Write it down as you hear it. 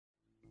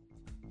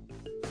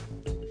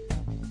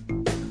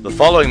The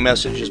following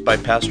message is by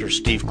Pastor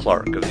Steve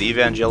Clark of the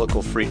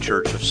Evangelical Free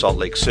Church of Salt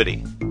Lake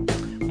City.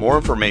 More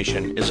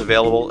information is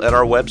available at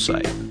our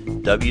website,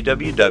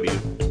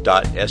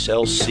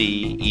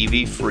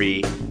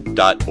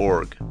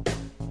 www.slcevfree.org.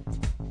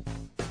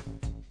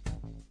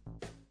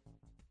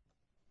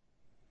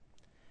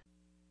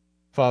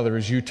 Father,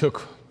 as you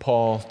took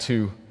Paul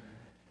to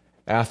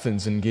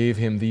Athens and gave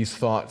him these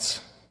thoughts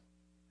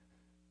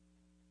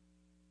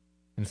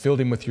and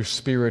filled him with your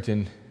Spirit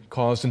and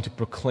caused him to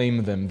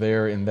proclaim them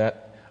there in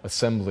that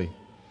assembly,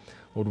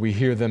 Lord, we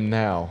hear them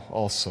now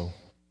also.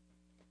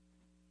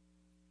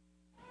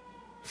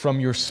 From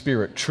your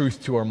Spirit,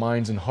 truth to our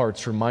minds and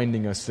hearts,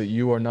 reminding us that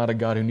you are not a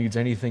God who needs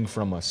anything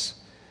from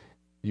us.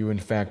 You, in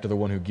fact, are the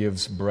one who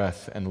gives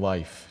breath and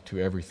life to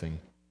everything.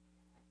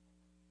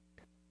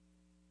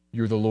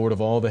 You're the Lord of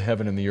all the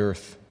heaven and the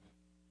earth.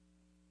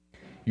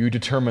 You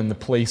determine the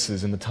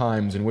places and the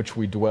times in which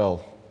we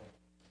dwell.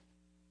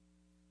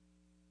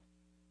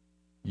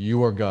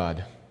 You are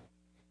God.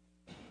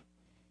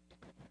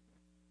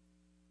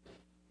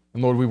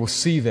 And Lord, we will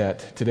see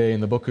that today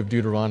in the book of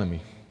Deuteronomy,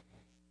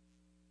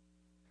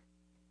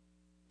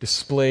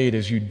 displayed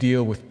as you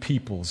deal with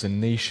peoples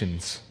and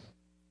nations.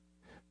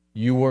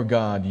 You are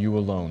God, you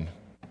alone.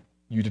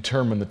 You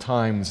determine the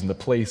times and the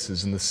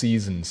places and the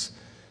seasons,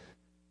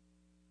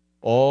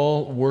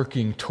 all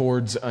working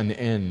towards an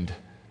end,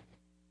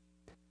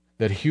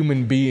 that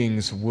human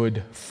beings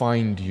would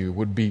find you,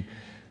 would be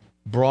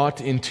brought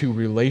into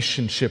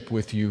relationship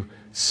with you,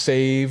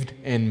 saved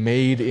and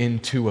made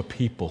into a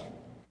people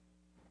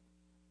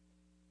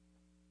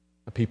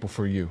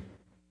for you.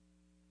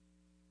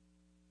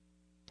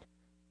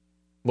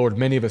 Lord,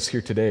 many of us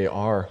here today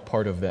are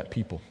part of that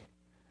people.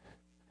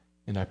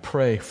 And I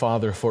pray,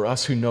 Father, for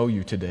us who know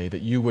you today,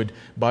 that you would,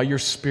 by your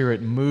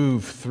Spirit,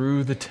 move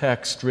through the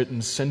text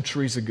written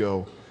centuries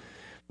ago,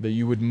 that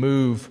you would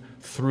move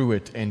through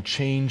it and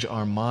change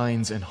our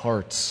minds and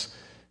hearts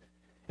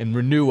and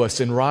renew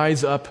us and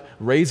raise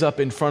up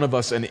in front of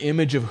us an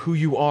image of who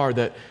you are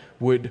that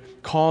would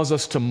cause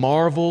us to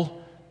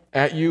marvel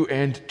at you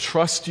and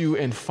trust you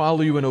and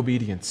follow you in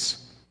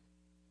obedience.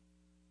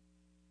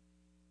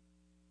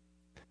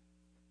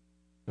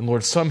 And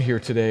Lord, some here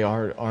today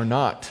are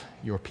not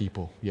your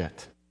people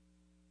yet.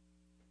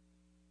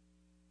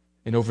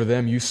 And over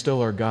them you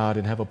still are God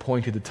and have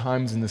appointed the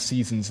times and the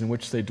seasons in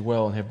which they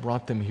dwell and have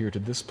brought them here to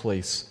this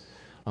place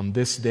on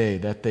this day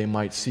that they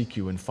might seek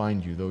you and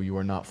find you, though you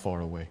are not far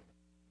away.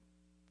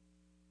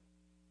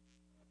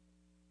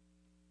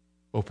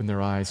 Open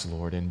their eyes,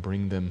 Lord, and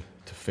bring them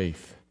to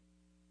faith.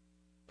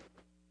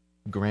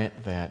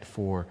 Grant that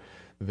for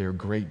their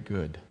great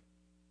good.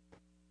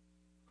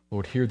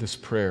 Lord, hear this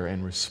prayer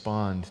and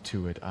respond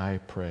to it, I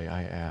pray,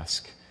 I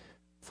ask,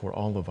 for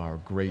all of our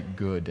great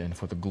good and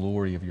for the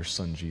glory of your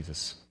Son,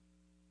 Jesus,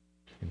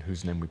 in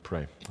whose name we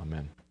pray.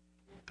 Amen.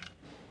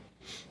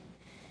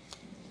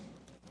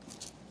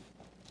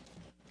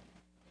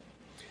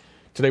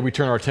 Today we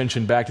turn our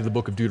attention back to the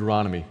book of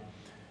Deuteronomy.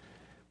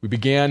 We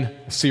began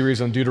a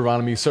series on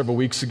Deuteronomy several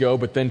weeks ago,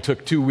 but then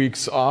took 2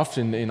 weeks off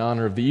in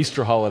honor of the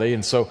Easter holiday,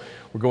 and so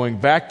we're going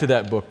back to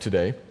that book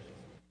today.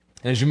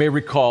 And as you may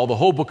recall, the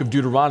whole book of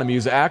Deuteronomy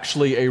is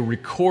actually a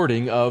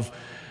recording of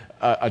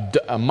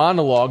a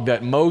monologue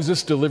that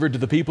Moses delivered to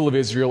the people of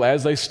Israel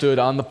as they stood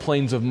on the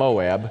plains of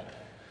Moab,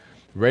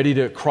 ready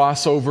to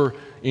cross over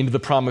into the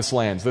promised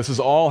lands. This is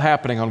all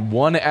happening on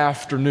one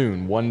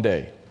afternoon, one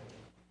day.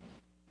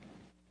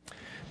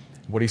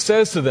 What he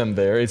says to them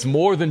there is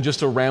more than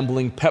just a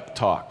rambling pep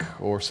talk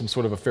or some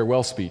sort of a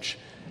farewell speech.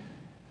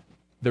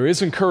 There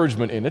is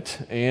encouragement in it,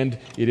 and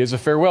it is a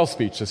farewell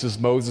speech. This is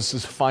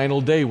Moses'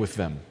 final day with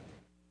them.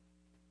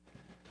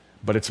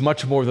 But it's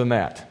much more than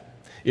that.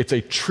 It's a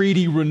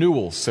treaty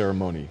renewal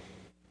ceremony.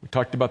 We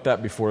talked about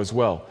that before as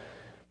well.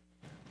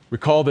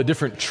 Recall the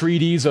different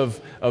treaties of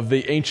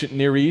the ancient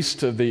Near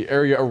East, of the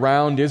area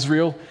around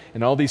Israel,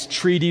 and all these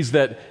treaties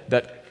that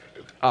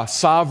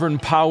sovereign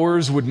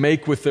powers would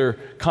make with their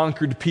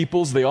conquered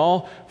peoples. They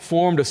all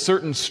formed a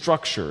certain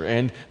structure,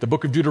 and the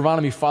book of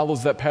Deuteronomy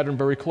follows that pattern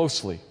very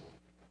closely.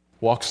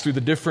 Walks through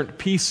the different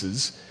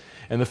pieces,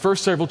 and the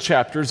first several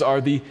chapters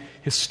are the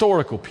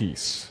historical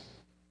piece,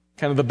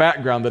 kind of the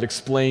background that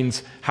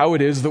explains how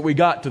it is that we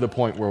got to the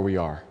point where we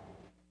are.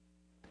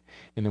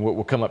 And then what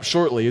will come up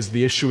shortly is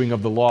the issuing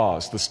of the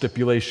laws, the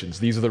stipulations.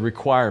 These are the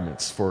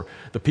requirements for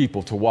the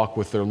people to walk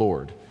with their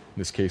Lord, in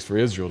this case for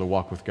Israel to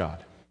walk with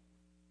God.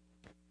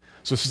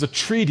 So this is a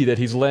treaty that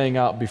he's laying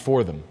out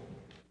before them.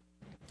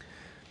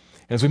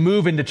 As we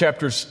move into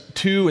chapters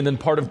 2 and then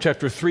part of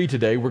chapter 3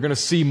 today, we're going to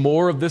see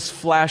more of this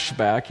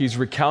flashback. He's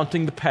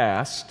recounting the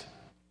past.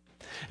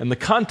 And the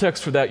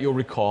context for that, you'll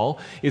recall,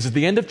 is at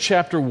the end of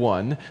chapter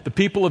 1, the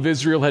people of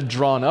Israel had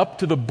drawn up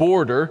to the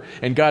border,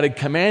 and God had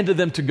commanded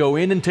them to go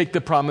in and take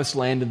the promised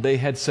land, and they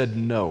had said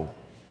no.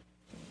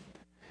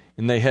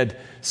 And they had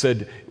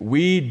said,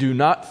 we do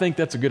not think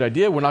that's a good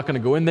idea. We're not going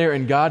to go in there.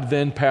 And God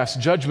then passed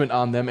judgment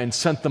on them and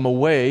sent them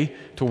away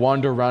to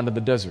wander around in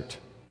the desert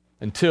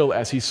until,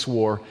 as he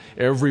swore,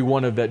 every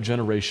one of that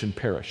generation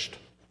perished.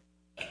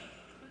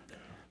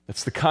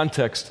 That's the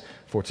context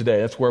for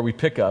today. That's where we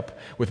pick up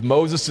with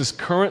Moses'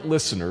 current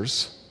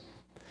listeners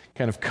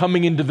kind of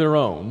coming into their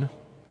own.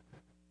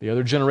 The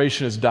other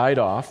generation has died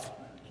off.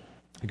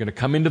 They're going to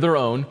come into their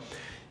own.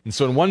 And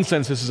so in one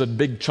sense, this is a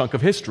big chunk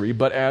of history,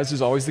 but as is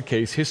always the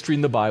case, history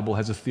in the Bible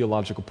has a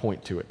theological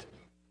point to it.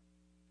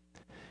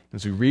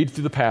 As we read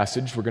through the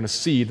passage, we're going to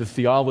see the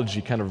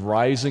theology kind of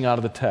rising out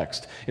of the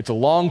text. It's a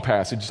long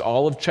passage, it's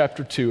all of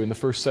chapter 2 and the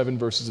first 7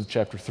 verses of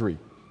chapter 3.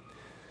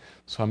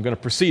 So I'm going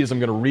to proceed as I'm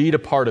going to read a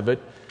part of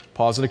it,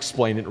 pause and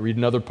explain it, read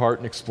another part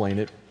and explain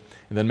it,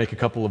 and then make a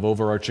couple of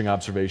overarching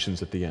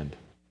observations at the end.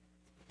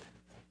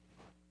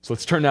 So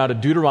let's turn now to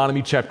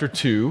Deuteronomy chapter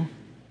 2,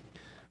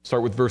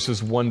 start with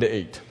verses 1 to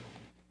 8.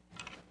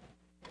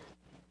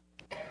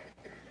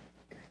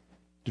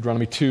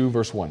 Deuteronomy 2,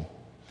 verse 1.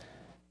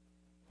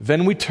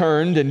 Then we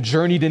turned and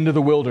journeyed into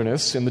the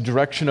wilderness in the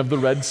direction of the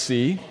Red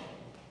Sea,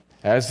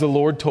 as the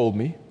Lord told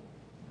me.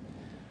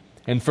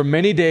 And for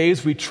many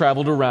days we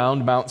traveled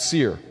around Mount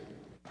Seir.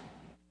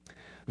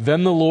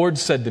 Then the Lord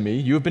said to me,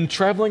 "You have been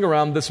traveling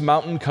around this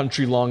mountain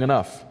country long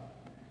enough.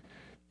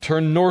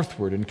 Turn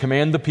northward and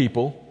command the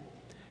people.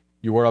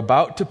 You are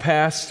about to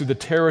pass through the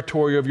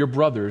territory of your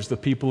brothers, the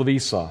people of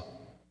Esau,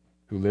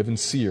 who live in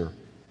Seir,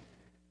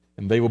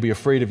 and they will be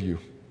afraid of you.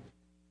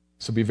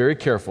 So be very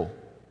careful.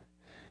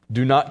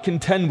 Do not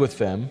contend with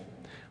them,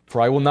 for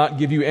I will not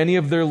give you any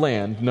of their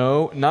land,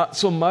 no, not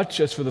so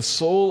much as for the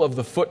sole of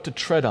the foot to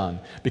tread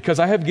on, because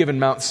I have given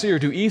Mount Seir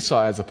to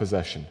Esau as a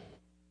possession.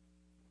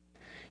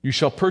 You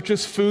shall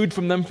purchase food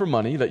from them for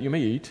money, that you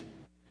may eat.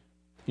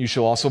 You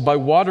shall also buy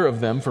water of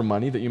them for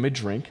money, that you may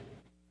drink.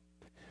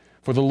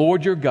 For the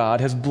Lord your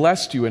God has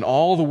blessed you in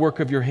all the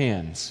work of your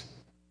hands.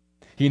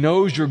 He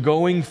knows you're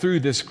going through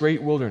this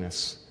great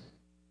wilderness.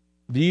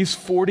 These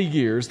 40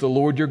 years the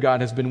Lord your God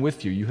has been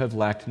with you. You have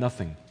lacked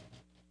nothing."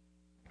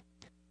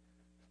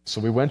 So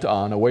we went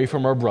on, away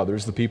from our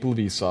brothers, the people of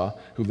Esau,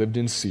 who lived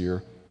in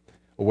Seir,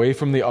 away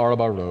from the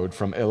Arabah road,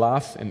 from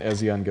Elath and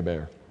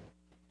Ezion-Geber.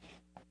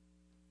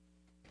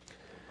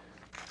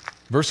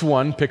 Verse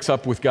 1 picks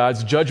up with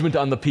God's judgment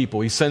on the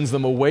people. He sends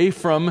them away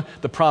from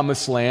the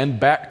promised land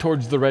back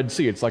towards the Red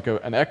Sea. It's like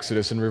an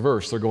exodus in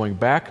reverse. They're going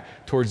back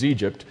towards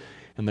Egypt,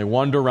 and they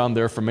wander around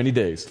there for many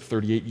days,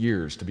 38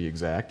 years to be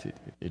exact.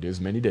 It is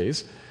many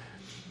days.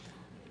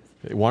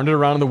 They wandered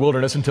around in the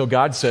wilderness until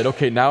God said,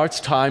 "Okay, now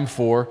it's time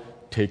for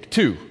take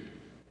 2.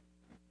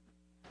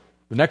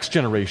 The next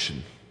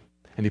generation."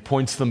 And he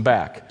points them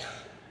back.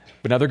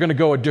 But now they're going to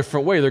go a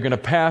different way. They're going to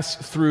pass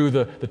through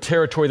the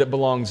territory that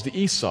belongs to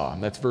Esau.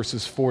 And that's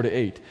verses 4 to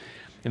 8.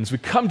 And as we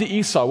come to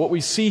Esau, what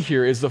we see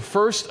here is the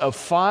first of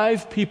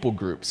 5 people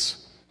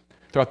groups.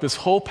 Throughout this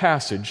whole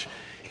passage,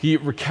 he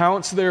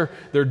recounts they're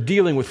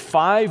dealing with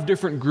 5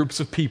 different groups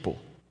of people.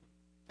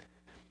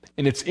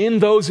 And it's in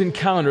those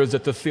encounters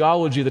that the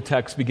theology of the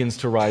text begins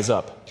to rise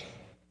up.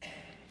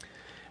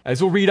 As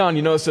we'll read on,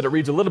 you notice that it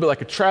reads a little bit like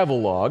a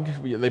travel log.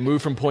 They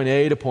move from point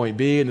A to point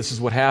B, and this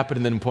is what happened,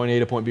 and then point A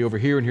to point B over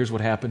here, and here's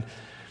what happened.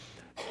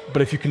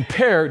 But if you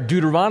compare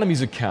Deuteronomy's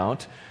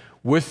account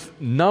with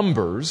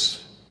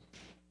Numbers,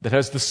 that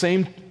has the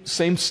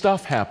same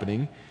stuff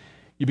happening,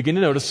 you begin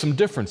to notice some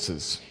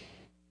differences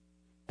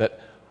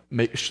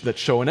that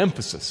show an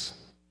emphasis.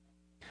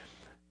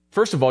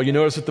 First of all, you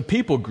notice that the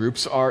people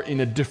groups are in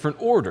a different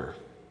order.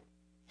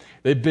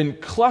 They've been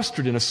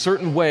clustered in a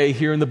certain way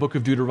here in the book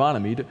of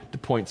Deuteronomy to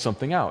point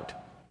something out.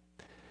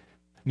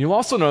 And you'll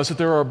also notice that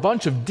there are a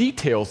bunch of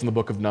details in the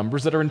book of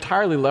Numbers that are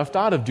entirely left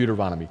out of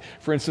Deuteronomy.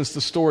 For instance,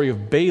 the story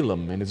of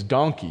Balaam and his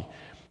donkey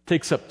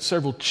takes up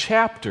several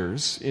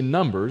chapters in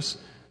Numbers,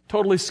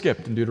 totally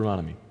skipped in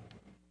Deuteronomy.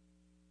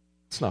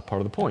 It's not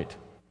part of the point.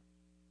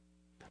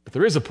 But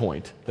there is a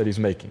point that he's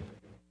making.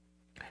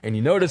 And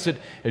you notice it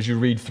as you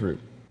read through.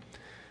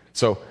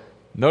 So,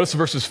 notice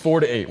verses 4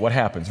 to 8. What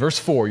happens? Verse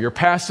 4, you're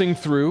passing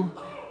through.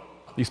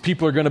 These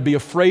people are going to be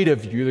afraid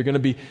of you. They're going to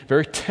be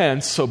very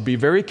tense, so be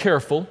very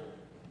careful.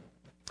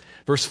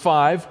 Verse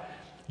 5,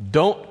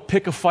 don't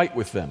pick a fight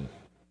with them.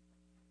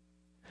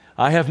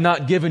 I have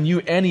not given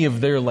you any of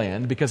their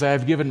land because I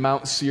have given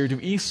Mount Seir to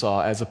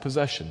Esau as a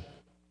possession.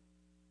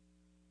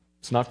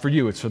 It's not for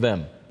you, it's for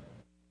them.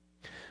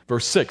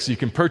 Verse 6, you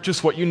can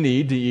purchase what you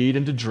need to eat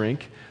and to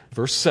drink.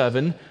 Verse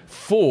 7,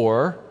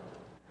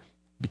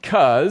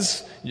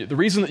 because the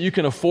reason that you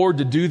can afford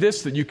to do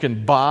this, that you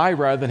can buy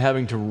rather than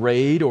having to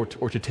raid or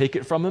to take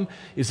it from them,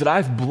 is that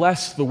I've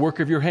blessed the work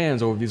of your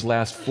hands over these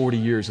last 40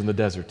 years in the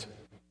desert.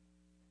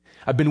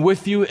 I've been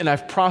with you and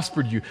I've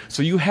prospered you.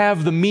 So you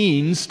have the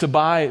means to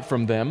buy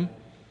from them,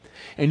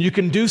 and you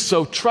can do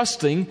so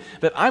trusting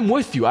that I'm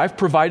with you. I've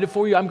provided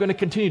for you. I'm going to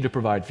continue to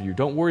provide for you.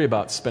 Don't worry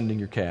about spending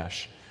your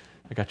cash.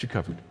 I got you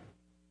covered.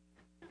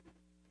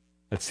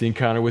 That's the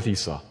encounter with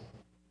Esau.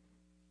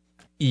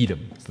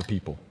 Edom is the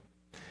people.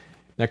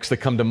 Next, they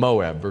come to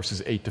Moab,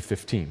 verses 8 to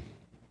 15.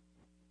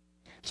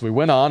 So we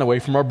went on away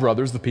from our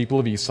brothers, the people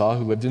of Esau,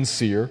 who lived in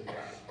Seir,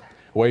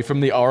 away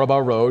from the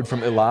Arabah road,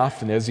 from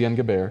Elath and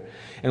Ezion-Geber,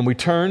 and we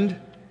turned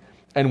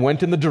and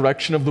went in the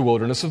direction of the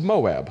wilderness of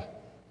Moab.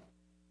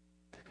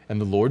 And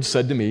the Lord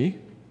said to me,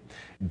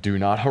 Do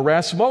not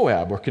harass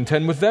Moab or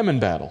contend with them in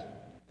battle,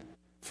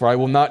 for I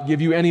will not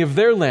give you any of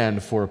their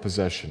land for a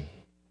possession,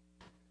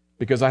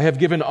 because I have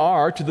given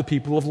Ar to the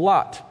people of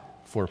Lot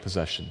for a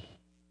possession.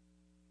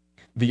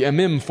 The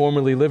Emim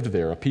formerly lived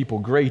there, a people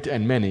great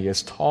and many,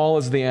 as tall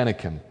as the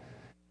Anakim.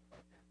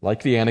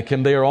 Like the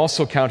Anakim, they are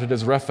also counted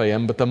as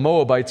Rephaim, but the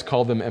Moabites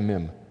call them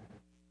Emim.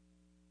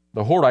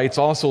 The Horites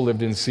also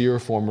lived in Seir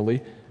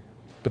formerly,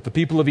 but the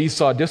people of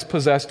Esau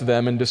dispossessed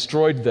them and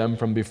destroyed them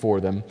from before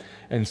them,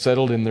 and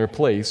settled in their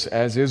place,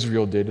 as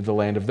Israel did in the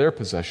land of their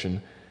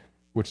possession,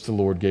 which the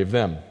Lord gave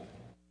them.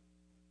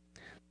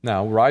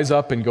 Now rise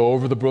up and go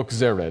over the brook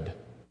Zered.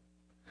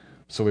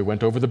 So we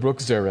went over the brook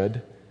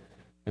Zered,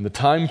 and the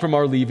time from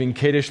our leaving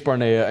Kadesh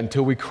Barnea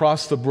until we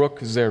crossed the brook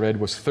Zered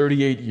was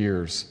 38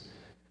 years,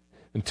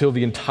 until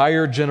the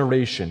entire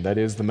generation, that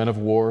is, the men of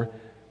war,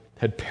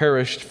 had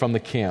perished from the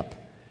camp,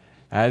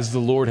 as the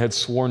Lord had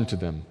sworn to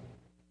them.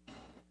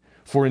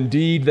 For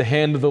indeed the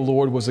hand of the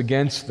Lord was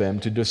against them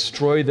to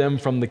destroy them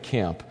from the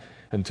camp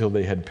until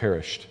they had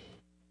perished.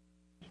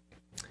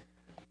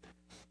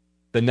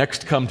 The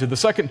next come to the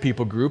second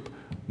people group,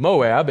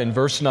 Moab, in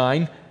verse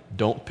 9.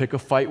 Don't pick a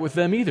fight with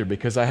them either,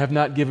 because I have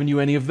not given you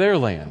any of their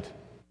land.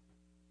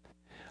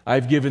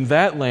 I've given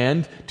that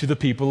land to the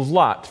people of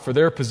Lot for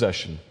their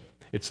possession.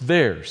 It's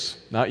theirs,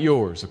 not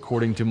yours,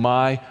 according to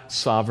my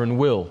sovereign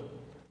will.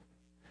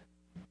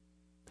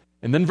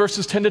 And then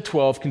verses 10 to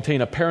 12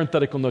 contain a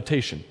parenthetical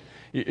notation.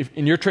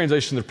 In your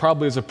translation, there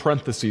probably is a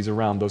parenthesis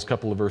around those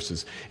couple of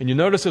verses. And you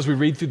notice as we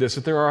read through this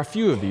that there are a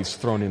few of these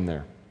thrown in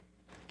there.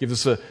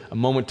 Gives us a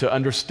moment to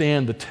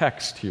understand the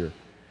text here.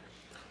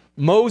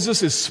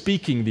 Moses is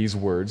speaking these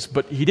words,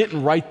 but he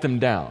didn't write them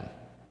down.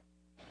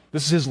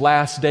 This is his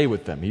last day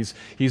with them. He's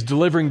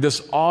delivering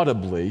this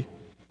audibly.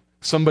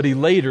 Somebody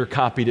later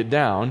copied it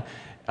down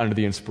under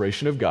the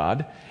inspiration of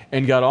God,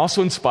 and God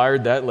also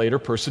inspired that later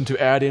person to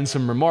add in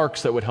some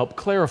remarks that would help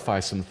clarify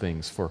some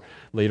things for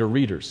later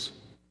readers.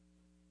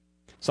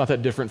 It's not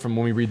that different from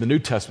when we read the New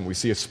Testament. We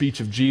see a speech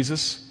of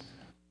Jesus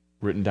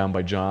written down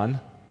by John,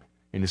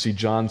 and you see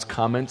John's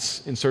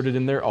comments inserted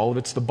in there. All of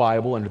it's the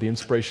Bible under the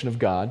inspiration of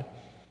God.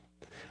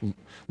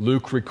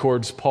 Luke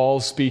records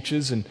Paul's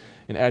speeches and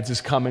adds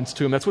his comments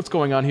to them. That's what's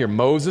going on here.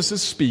 Moses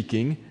is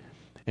speaking,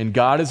 and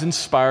God is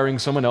inspiring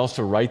someone else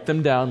to write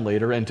them down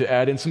later and to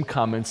add in some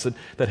comments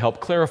that help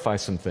clarify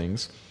some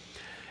things.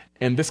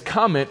 And this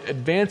comment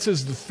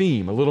advances the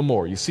theme a little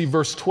more. You see,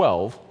 verse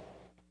 12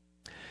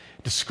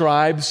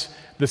 describes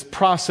this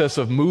process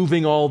of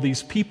moving all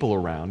these people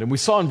around. And we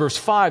saw in verse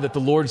 5 that the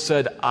Lord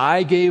said,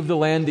 I gave the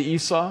land to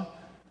Esau.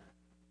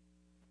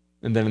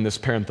 And then in this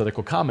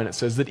parenthetical comment, it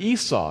says that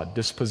Esau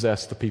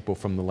dispossessed the people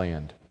from the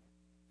land,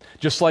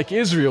 just like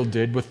Israel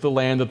did with the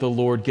land that the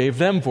Lord gave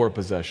them for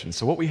possession.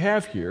 So what we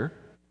have here,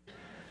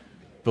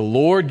 the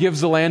Lord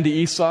gives the land to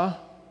Esau,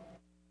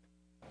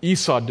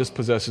 Esau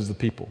dispossesses the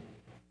people.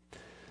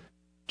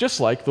 Just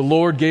like the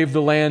Lord gave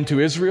the land to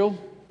Israel,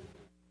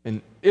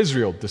 and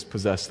Israel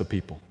dispossessed the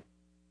people.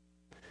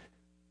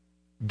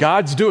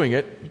 God's doing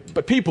it,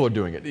 but people are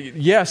doing it.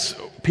 Yes,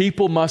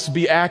 people must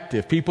be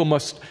active. People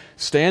must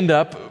stand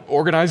up,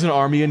 organize an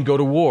army, and go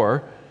to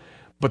war.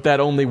 But that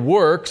only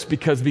works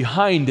because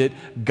behind it,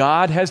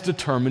 God has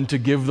determined to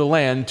give the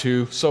land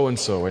to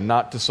so-and-so and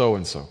not to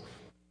so-and-so.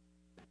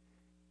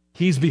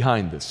 He's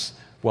behind this,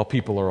 while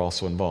people are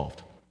also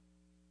involved.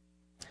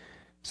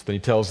 So then he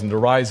tells them to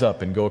rise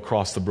up and go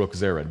across the brook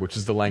Zered, which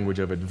is the language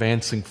of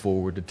advancing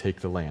forward to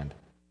take the land.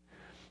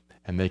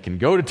 And they can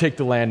go to take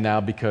the land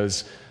now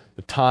because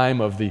the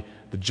time of the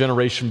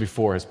generation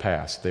before has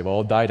passed. They've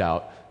all died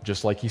out,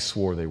 just like he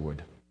swore they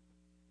would.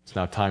 It's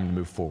now time to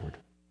move forward.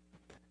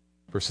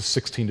 Verses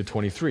 16 to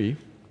 23,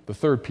 the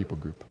third people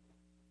group.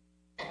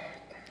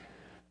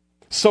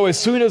 So as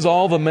soon as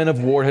all the men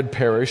of war had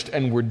perished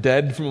and were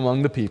dead from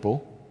among the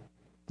people,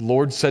 the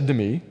Lord said to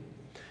me,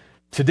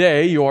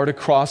 today you are to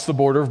cross the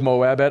border of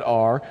Moab at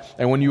Ar,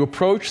 and when you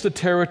approach the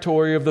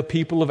territory of the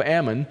people of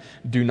Ammon,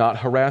 do not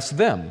harass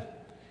them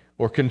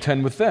or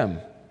contend with them.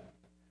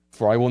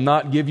 For I will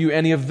not give you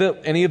any of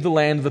the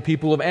land of the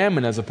people of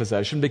Ammon as a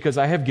possession, because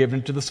I have given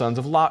it to the sons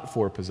of Lot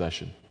for a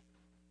possession.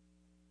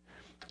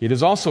 It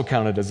is also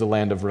counted as the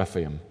land of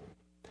Rephaim.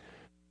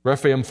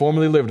 Rephaim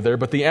formerly lived there,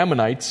 but the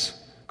Ammonites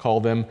call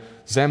them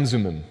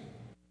Zamzummim,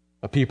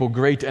 a people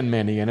great and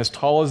many, and as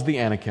tall as the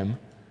Anakim.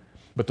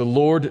 But the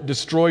Lord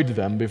destroyed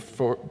them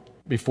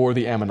before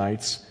the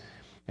Ammonites,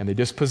 and they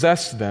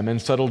dispossessed them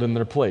and settled in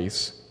their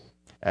place,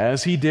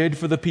 as he did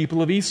for the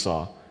people of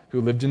Esau, who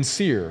lived in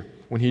Seir,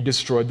 when he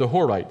destroyed the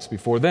Horites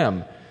before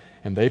them,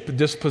 and they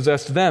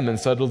dispossessed them and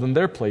settled in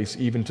their place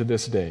even to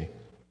this day.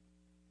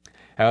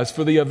 As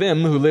for the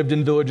Avim, who lived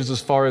in villages as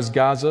far as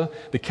Gaza,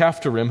 the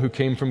Caphtorim, who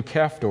came from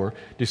Caphtor,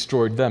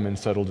 destroyed them and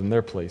settled in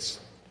their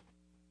place.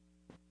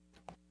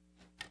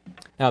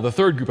 Now, the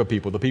third group of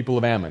people, the people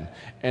of Ammon.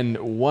 And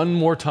one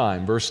more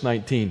time, verse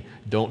 19,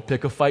 don't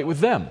pick a fight with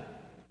them,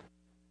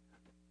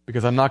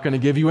 because I'm not going to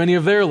give you any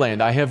of their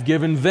land. I have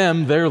given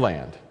them their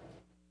land.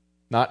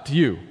 Not to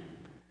you.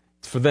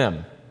 It's for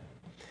them.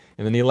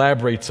 And then he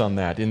elaborates on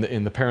that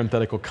in the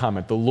parenthetical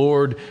comment. The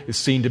Lord is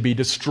seen to be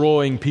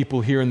destroying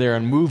people here and there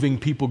and moving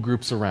people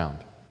groups around.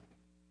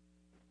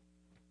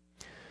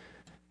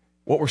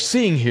 What we're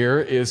seeing here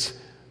is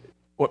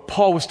what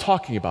Paul was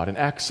talking about in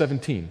Acts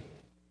 17.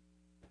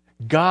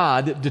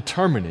 God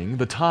determining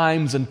the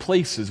times and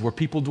places where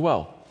people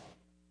dwell.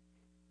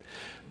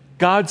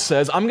 God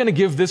says, I'm going to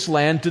give this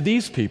land to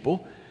these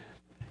people.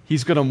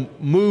 He's going to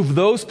move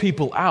those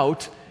people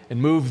out and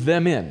move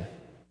them in.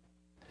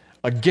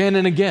 Again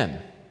and again.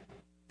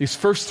 These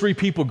first three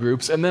people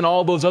groups, and then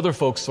all those other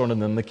folks thrown in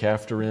them, the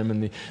Caphtorim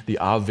and the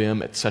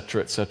Avim,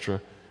 etc.,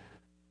 etc.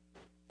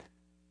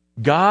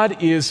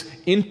 God is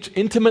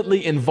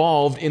intimately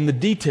involved in the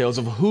details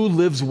of who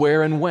lives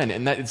where and when,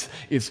 and that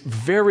is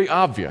very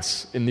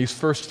obvious in these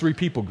first three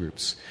people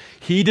groups.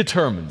 He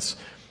determines.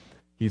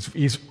 He's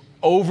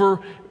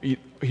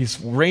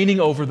reigning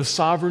over the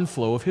sovereign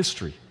flow of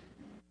history.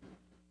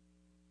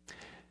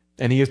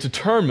 And he has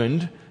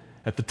determined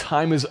that the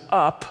time is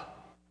up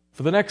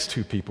for the next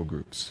two people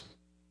groups.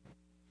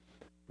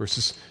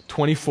 Verses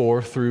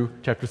 24 through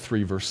chapter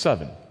 3, verse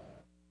 7.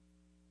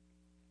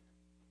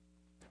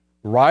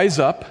 Rise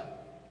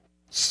up,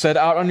 set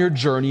out on your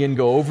journey, and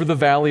go over the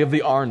valley of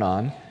the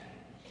Arnon.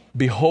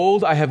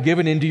 Behold, I have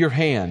given into your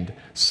hand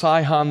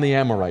Sihon the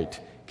Amorite,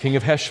 king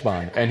of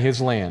Heshbon, and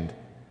his land.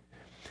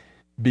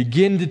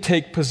 Begin to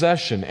take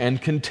possession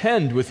and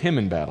contend with him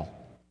in battle.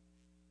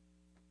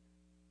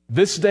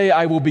 This day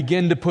I will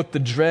begin to put the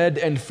dread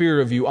and fear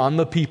of you on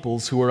the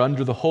peoples who are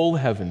under the whole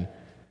heaven,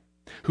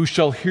 who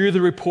shall hear the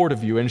report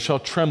of you and shall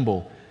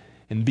tremble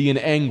and be in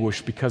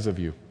anguish because of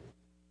you.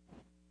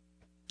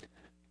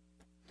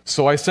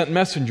 So I sent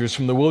messengers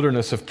from the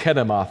wilderness of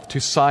Kedemoth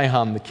to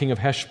Sihon the king of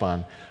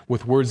Heshbon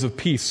with words of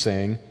peace,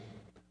 saying,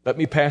 Let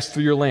me pass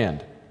through your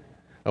land.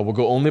 I will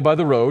go only by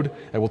the road.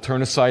 I will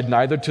turn aside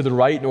neither to the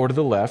right nor to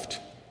the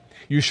left.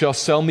 You shall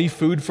sell me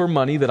food for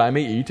money that I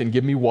may eat, and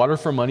give me water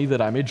for money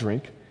that I may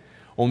drink.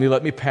 Only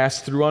let me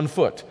pass through on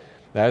foot,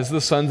 as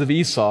the sons of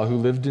Esau who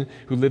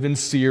live in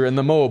Seir and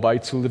the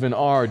Moabites who live in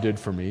Ar did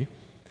for me,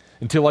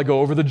 until I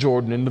go over the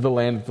Jordan into the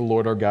land that the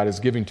Lord our God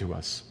is giving to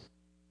us.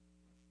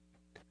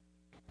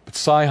 But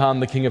Sihon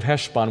the king of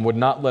Heshbon would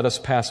not let us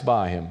pass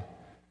by him.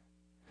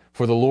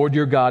 For the Lord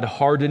your God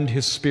hardened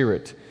his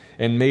spirit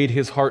and made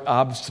his heart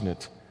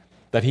obstinate,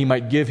 that he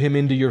might give him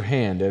into your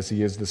hand as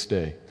he is this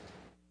day.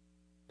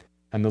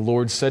 And the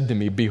Lord said to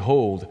me,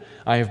 Behold,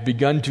 I have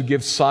begun to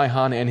give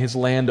Sihon and his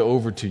land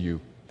over to you.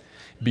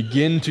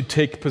 Begin to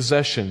take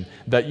possession,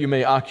 that you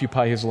may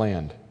occupy his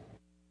land.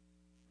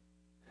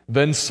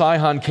 Then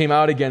Sihon came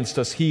out against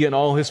us, he and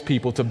all his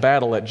people, to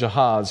battle at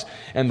Jahaz.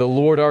 And the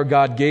Lord our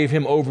God gave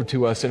him over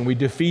to us, and we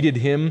defeated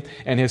him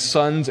and his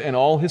sons and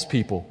all his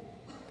people.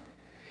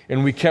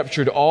 And we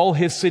captured all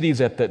his cities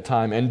at that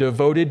time, and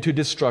devoted to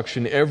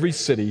destruction every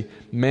city,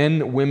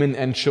 men, women,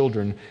 and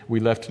children.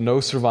 We left no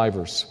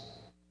survivors.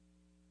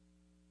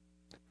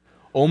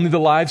 Only the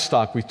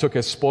livestock we took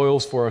as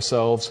spoils for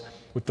ourselves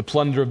with the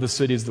plunder of the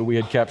cities that we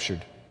had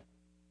captured.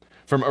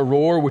 From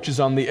Aroer, which is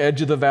on the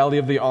edge of the valley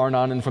of the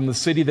Arnon, and from the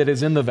city that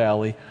is in the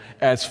valley,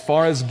 as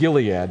far as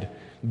Gilead,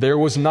 there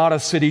was not a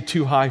city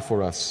too high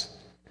for us.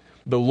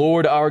 The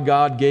Lord our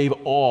God gave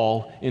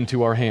all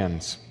into our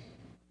hands.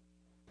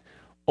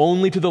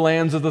 Only to the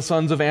lands of the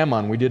sons of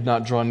Ammon we did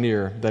not draw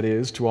near, that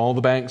is, to all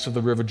the banks of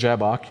the river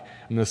Jabbok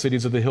and the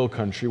cities of the hill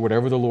country,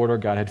 whatever the Lord our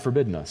God had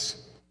forbidden us.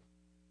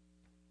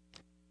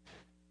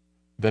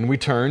 Then we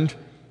turned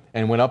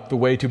and went up the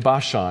way to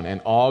Bashan,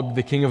 and Og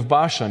the king of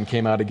Bashan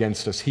came out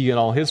against us, he and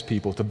all his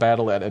people, to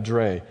battle at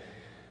Edrei.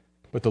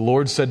 But the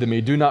Lord said to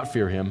me, Do not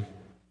fear him,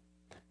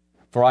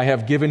 for I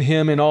have given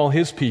him and all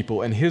his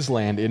people and his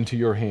land into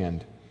your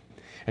hand.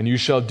 And you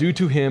shall do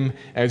to him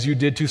as you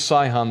did to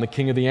Sihon the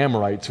king of the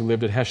Amorites who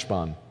lived at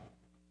Heshbon.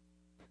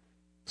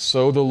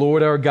 So the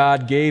Lord our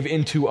God gave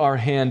into our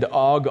hand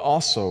Og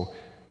also,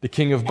 the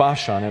king of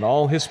Bashan, and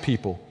all his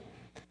people,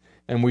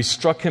 and we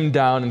struck him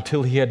down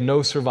until he had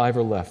no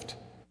survivor left.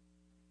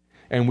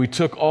 And we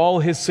took all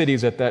his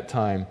cities at that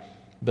time.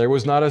 There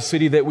was not a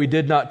city that we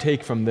did not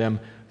take from them,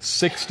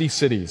 60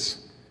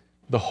 cities,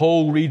 the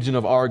whole region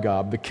of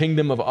Argob, the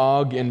kingdom of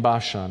Og in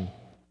Bashan.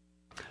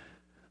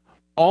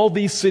 All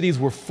these cities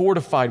were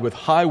fortified with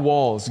high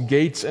walls,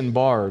 gates, and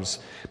bars,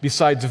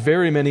 besides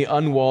very many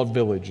unwalled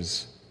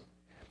villages.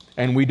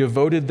 And we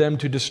devoted them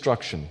to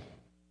destruction,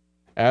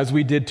 as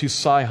we did to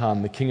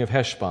Sihon, the king of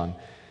Heshbon,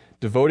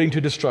 devoting to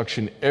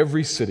destruction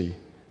every city,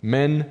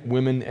 men,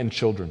 women, and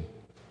children.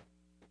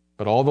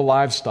 But all the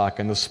livestock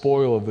and the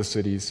spoil of the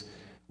cities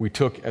we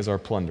took as our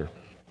plunder.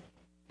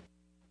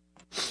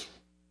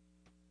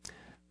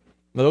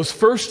 Now, those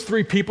first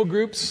three people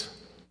groups,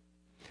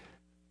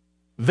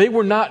 they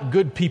were not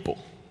good people.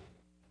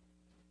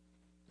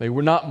 They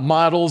were not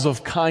models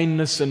of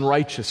kindness and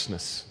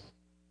righteousness.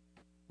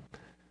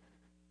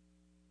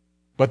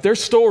 But their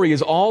story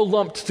is all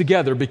lumped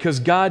together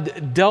because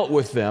God dealt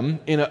with them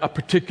in a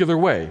particular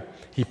way.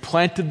 He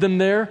planted them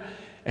there,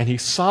 and He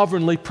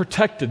sovereignly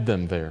protected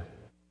them there.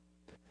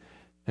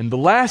 And the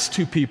last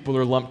two people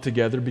are lumped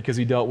together because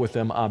he dealt with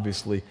them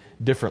obviously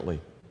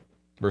differently.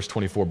 Verse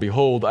 24,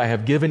 behold, I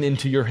have given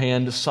into your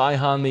hand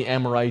Sihon the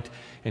Amorite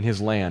and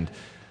his land.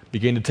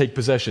 Begin to take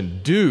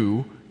possession.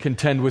 Do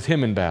contend with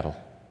him in battle.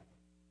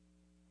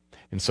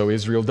 And so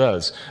Israel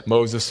does.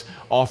 Moses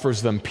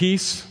offers them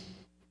peace,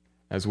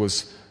 as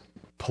was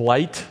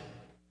polite.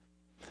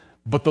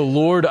 But the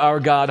Lord our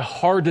God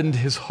hardened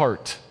his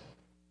heart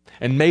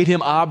and made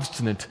him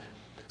obstinate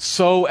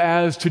so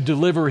as to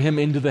deliver him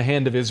into the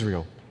hand of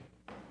Israel.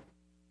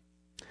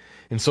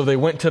 And so they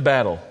went to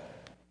battle.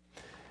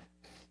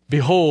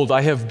 Behold,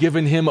 I have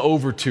given him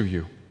over to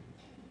you.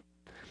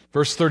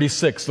 Verse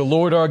 36, the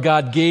Lord our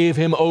God gave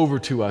him over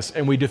to us,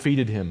 and we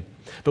defeated him.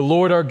 The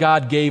Lord our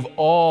God gave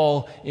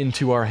all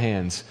into our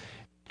hands,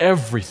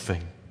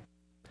 everything.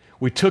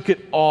 We took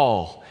it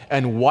all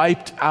and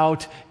wiped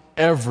out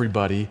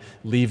everybody,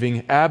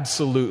 leaving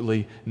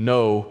absolutely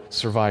no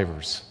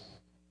survivors.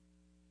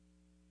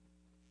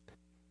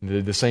 And they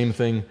did the same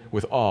thing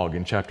with Og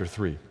in chapter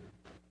 3.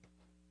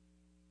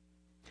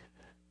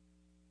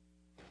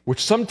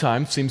 Which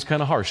sometimes seems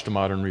kind of harsh to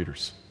modern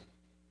readers.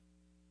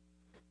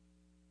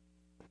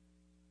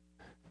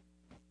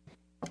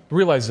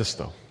 Realize this,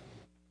 though.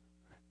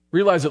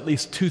 Realize at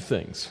least two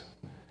things.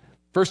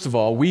 First of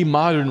all, we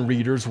modern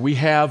readers, we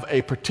have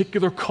a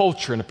particular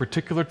culture and a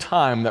particular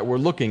time that we're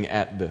looking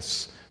at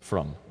this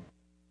from.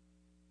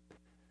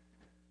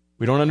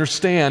 We don't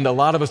understand, a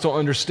lot of us don't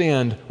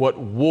understand what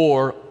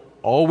war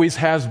always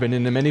has been,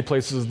 and in many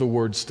places the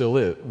world still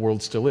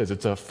is.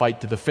 It's a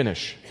fight to the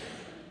finish.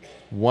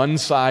 One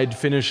side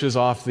finishes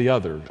off the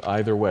other,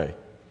 either way.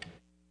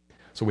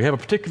 So we have a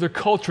particular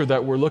culture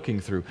that we're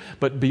looking through.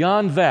 But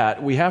beyond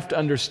that, we have to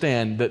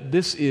understand that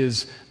this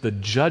is the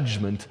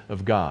judgment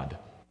of God.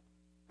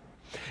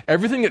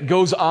 Everything that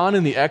goes on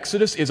in the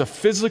Exodus is a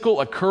physical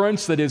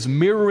occurrence that is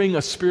mirroring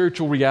a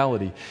spiritual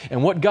reality.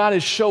 And what God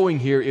is showing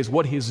here is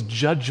what his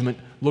judgment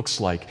looks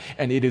like.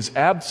 And it is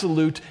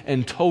absolute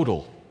and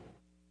total.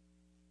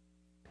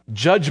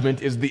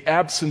 Judgment is the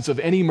absence of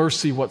any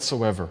mercy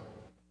whatsoever.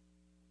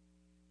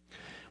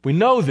 We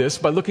know this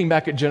by looking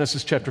back at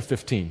Genesis chapter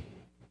 15.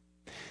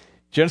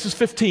 Genesis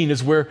 15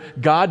 is where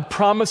God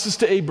promises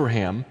to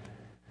Abraham.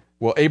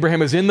 Well,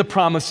 Abraham is in the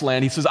promised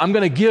land. He says, I'm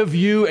going to give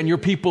you and your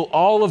people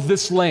all of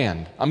this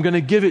land. I'm going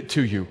to give it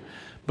to you,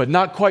 but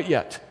not quite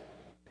yet.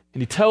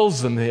 And he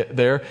tells them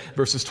there,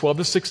 verses 12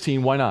 to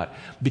 16, why not?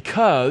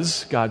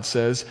 Because, God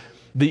says,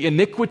 the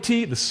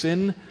iniquity, the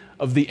sin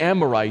of the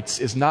Amorites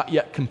is not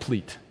yet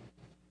complete.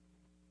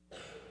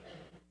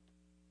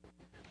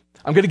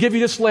 I'm going to give you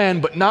this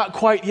land, but not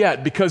quite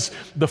yet, because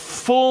the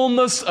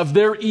fullness of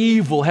their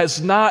evil has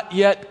not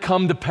yet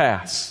come to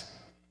pass.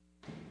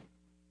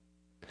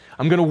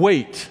 I'm going to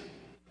wait.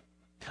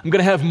 I'm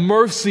going to have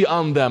mercy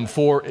on them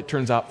for, it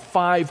turns out,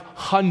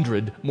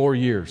 500 more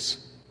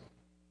years.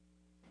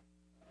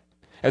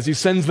 As he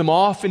sends them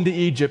off into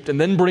Egypt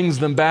and then brings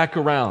them back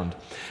around.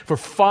 For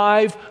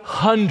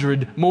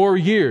 500 more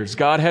years,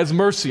 God has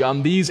mercy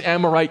on these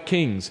Amorite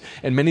kings.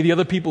 And many of the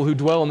other people who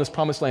dwell in this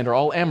promised land are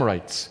all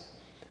Amorites.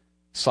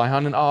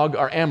 Sihon and Og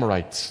are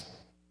Amorites.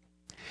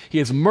 He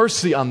has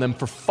mercy on them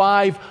for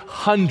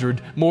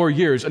 500 more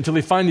years until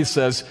he finally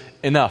says,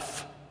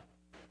 enough.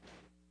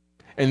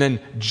 And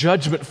then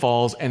judgment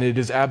falls, and it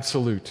is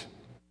absolute.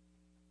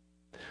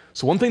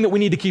 So one thing that we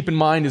need to keep in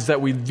mind is that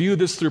we view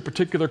this through a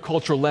particular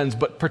cultural lens,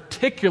 but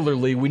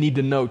particularly we need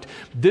to note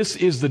this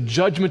is the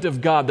judgment of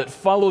God that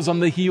follows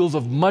on the heels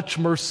of much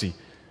mercy.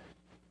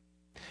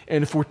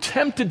 And if we're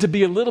tempted to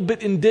be a little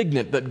bit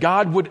indignant that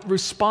God would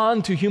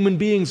respond to human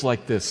beings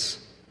like this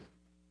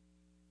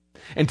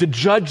and to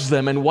judge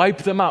them and wipe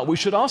them out, we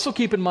should also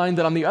keep in mind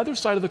that on the other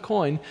side of the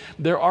coin,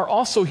 there are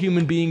also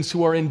human beings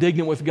who are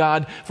indignant with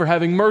God for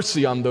having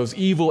mercy on those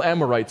evil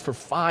Amorites for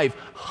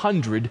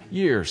 500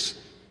 years.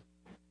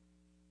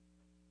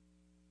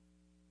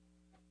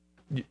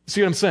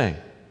 See what I'm saying?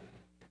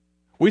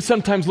 We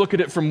sometimes look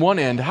at it from one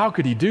end, how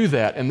could he do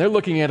that? And they're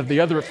looking at it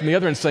from the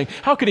other end saying,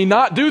 how could he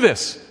not do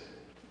this?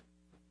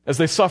 As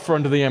they suffer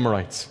under the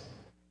Amorites.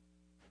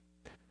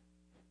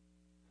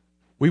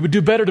 We would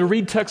do better to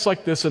read texts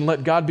like this and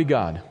let God be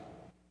God,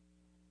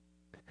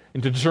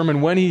 and to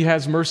determine when he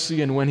has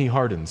mercy and when he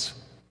hardens,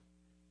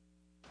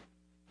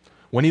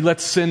 when he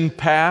lets sin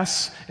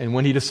pass and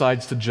when he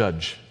decides to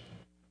judge.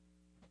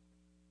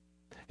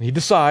 And he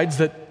decides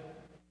that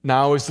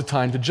now is the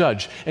time to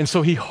judge. And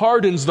so he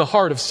hardens the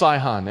heart of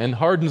Sihon and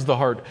hardens the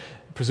heart,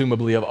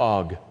 presumably, of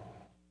Og.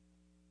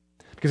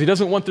 Because he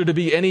doesn't want there to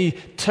be any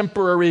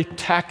temporary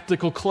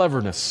tactical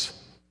cleverness.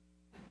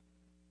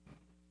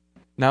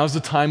 Now's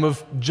the time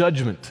of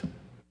judgment.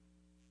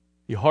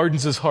 He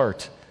hardens his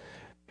heart.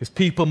 His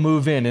people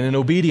move in, and in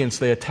obedience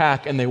they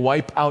attack and they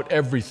wipe out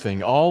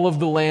everything. All of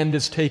the land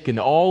is taken.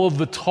 All of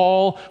the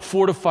tall,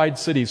 fortified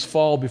cities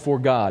fall before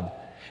God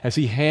as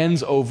he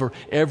hands over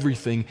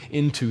everything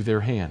into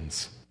their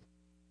hands.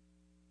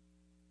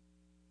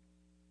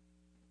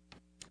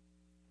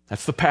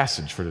 That's the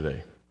passage for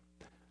today.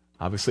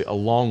 Obviously a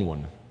long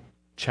one,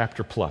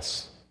 chapter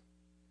plus.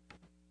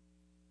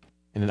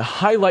 And it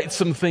highlights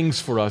some things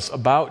for us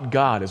about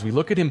God. As we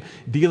look at him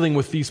dealing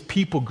with these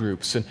people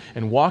groups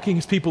and walking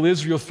his people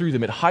Israel through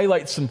them, it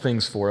highlights some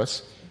things for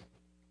us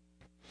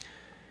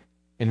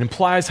and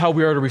implies how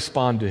we are to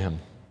respond to him.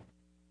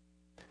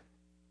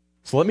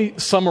 So let me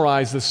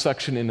summarize this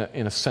section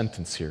in a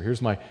sentence here.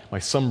 Here's my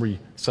summary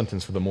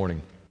sentence for the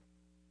morning.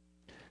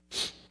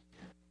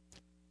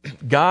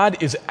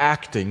 God is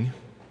acting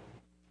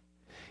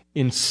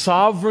in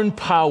sovereign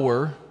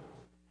power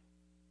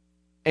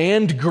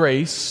and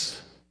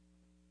grace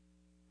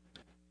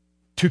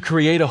to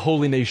create a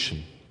holy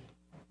nation.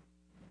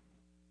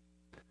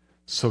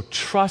 So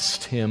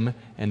trust him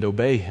and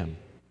obey him.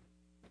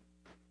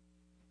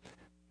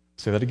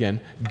 Say that again.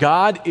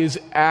 God is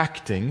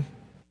acting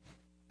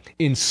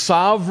in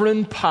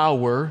sovereign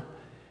power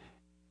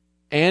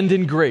and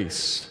in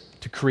grace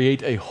to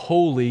create a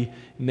holy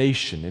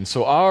nation. And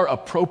so our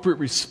appropriate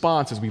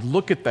response as we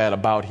look at that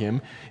about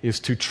him is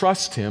to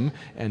trust him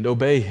and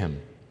obey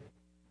him.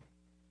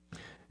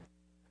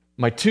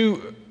 My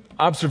two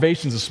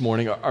observations this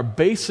morning are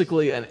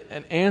basically an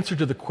answer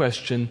to the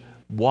question,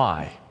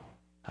 why?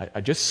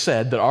 I just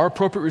said that our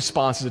appropriate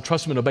response is to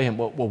trust him and obey him.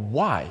 Well,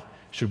 why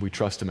should we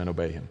trust him and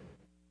obey him?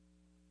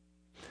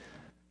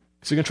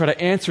 So you're going to try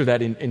to answer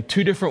that in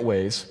two different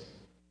ways.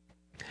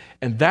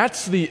 And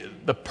that's the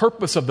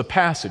purpose of the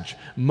passage.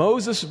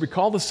 Moses,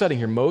 recall the setting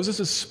here, Moses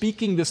is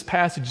speaking this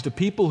passage to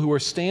people who are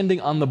standing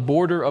on the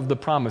border of the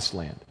Promised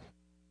Land,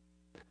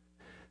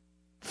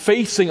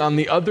 facing on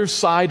the other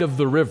side of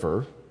the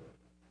river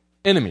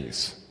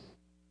enemies,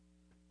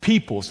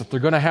 peoples that they're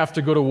going to have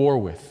to go to war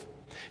with.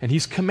 And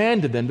he's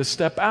commanded them to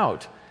step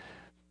out.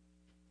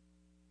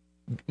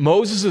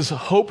 Moses'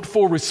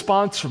 hoped-for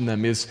response from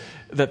them is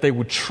that they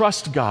would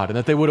trust God and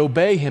that they would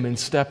obey him and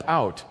step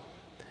out.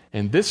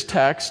 And this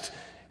text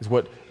is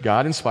what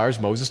God inspires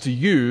Moses to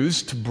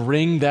use to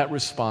bring that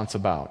response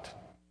about.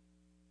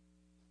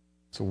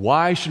 So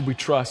why should we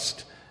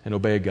trust and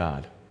obey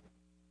God?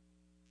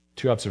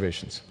 Two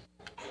observations.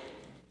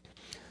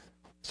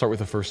 Start with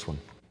the first one.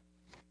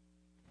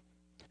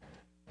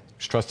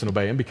 Just trust and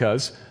obey him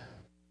because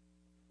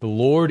the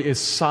Lord is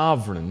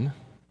sovereign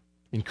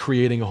in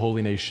creating a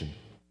holy nation.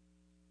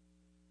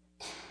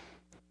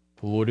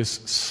 The Lord is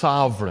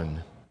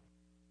sovereign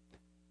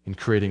in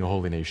creating a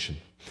holy nation.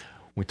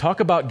 When we talk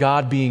about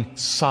God being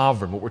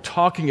sovereign, what we're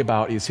talking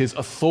about is his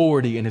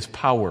authority and his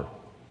power.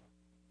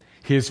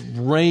 His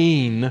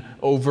reign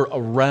over a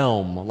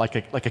realm, like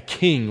a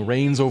king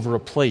reigns over a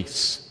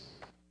place.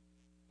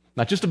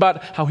 Not just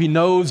about how he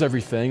knows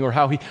everything or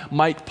how he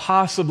might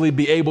possibly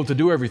be able to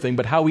do everything,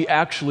 but how he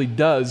actually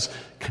does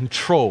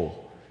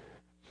control,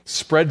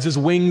 spreads his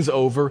wings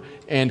over,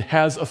 and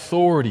has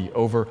authority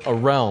over a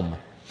realm.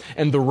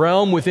 And the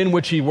realm within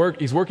which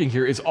he's working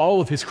here is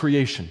all of his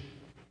creation.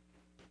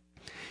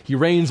 He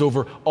reigns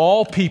over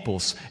all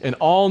peoples and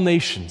all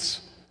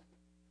nations.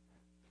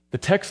 The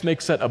text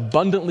makes that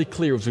abundantly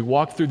clear as we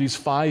walk through these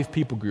 5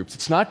 people groups.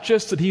 It's not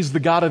just that he's the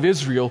God of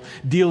Israel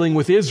dealing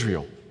with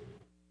Israel.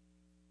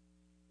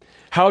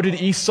 How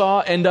did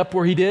Esau end up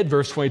where he did?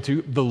 Verse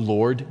 22, the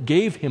Lord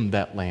gave him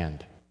that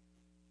land,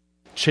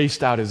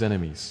 chased out his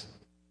enemies.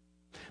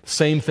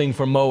 Same thing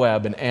for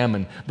Moab and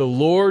Ammon. The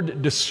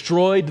Lord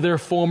destroyed their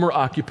former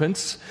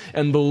occupants,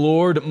 and the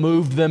Lord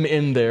moved them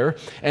in there,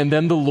 and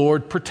then the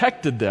Lord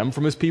protected them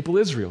from his people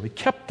Israel. He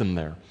kept them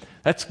there.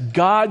 That's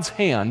God's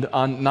hand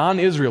on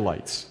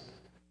non-Israelites.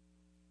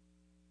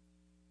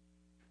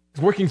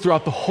 He's working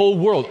throughout the whole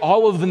world.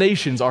 All of the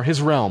nations are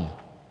his realm.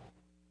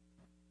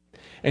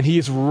 And he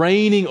is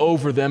reigning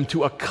over them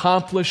to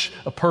accomplish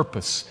a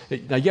purpose.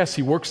 Now, yes,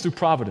 he works through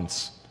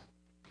providence.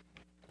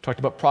 We talked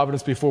about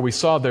providence before. We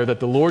saw there that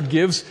the Lord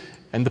gives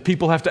and the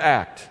people have to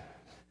act.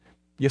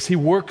 Yes, he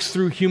works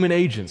through human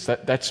agents.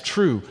 That's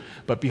true.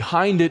 But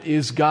behind it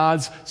is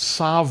God's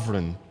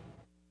sovereign,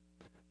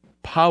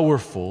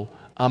 powerful,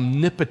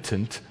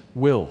 omnipotent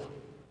will.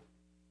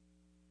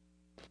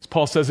 As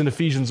Paul says in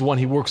Ephesians 1,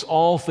 he works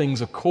all things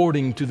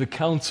according to the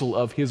counsel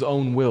of his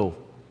own will.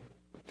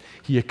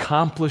 He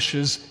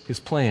accomplishes his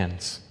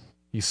plans.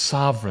 He's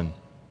sovereign.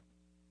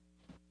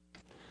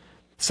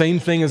 Same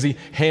thing as he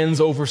hands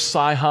over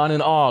Sihon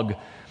and Og.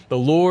 The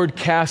Lord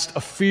cast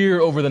a fear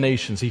over the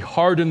nations. He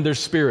hardened their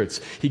spirits.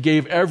 He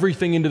gave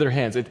everything into their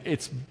hands.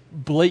 It's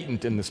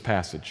blatant in this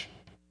passage.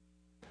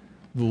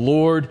 The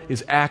Lord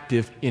is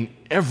active in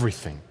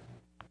everything,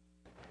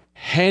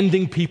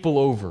 handing people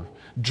over,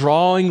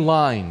 drawing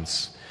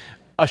lines,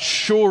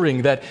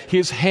 assuring that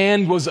his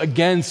hand was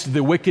against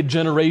the wicked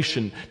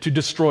generation to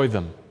destroy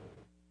them.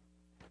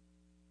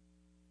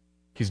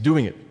 He's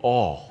doing it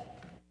all.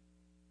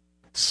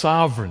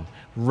 Sovereign,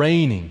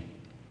 reigning,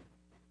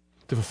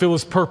 to fulfill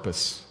his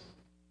purpose.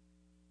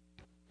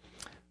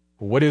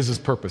 What is his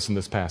purpose in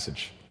this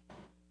passage?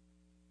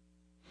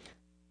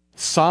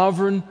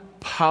 Sovereign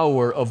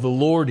power of the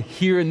Lord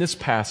here in this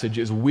passage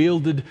is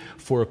wielded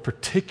for a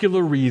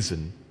particular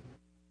reason: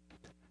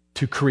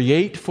 to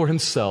create for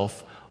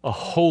himself a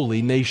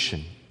holy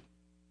nation.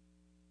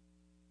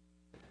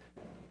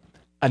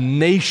 A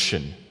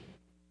nation.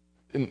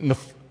 In the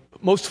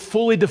most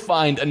fully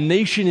defined, a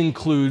nation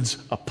includes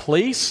a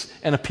place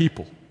and a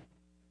people.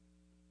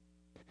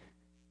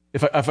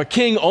 If a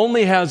king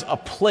only has a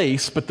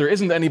place, but there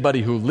isn't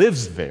anybody who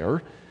lives there,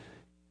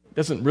 he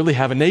doesn't really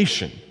have a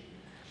nation.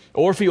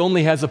 Or if he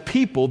only has a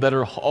people that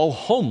are all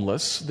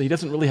homeless, he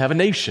doesn't really have a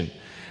nation.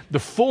 The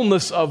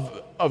fullness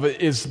of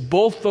it is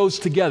both those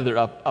together,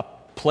 a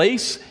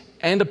place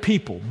and a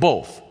people,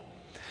 both.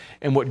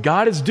 And what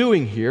God is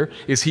doing here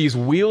is He's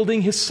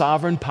wielding His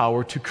sovereign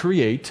power to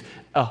create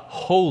a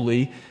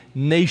holy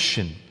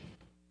nation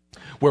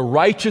where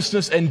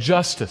righteousness and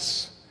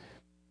justice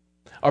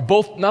are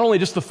both not only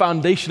just the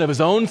foundation of His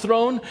own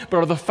throne, but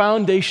are the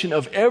foundation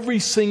of every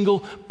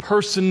single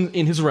person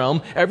in His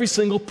realm, every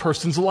single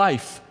person's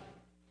life.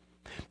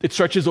 It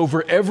stretches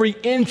over every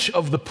inch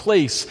of the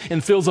place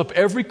and fills up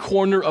every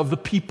corner of the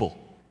people.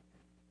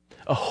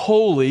 A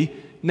holy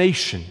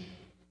nation.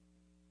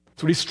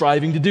 That's what He's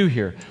striving to do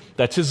here.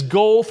 That's His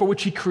goal for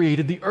which He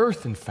created the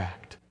earth, in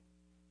fact.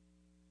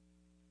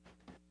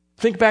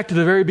 Think back to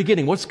the very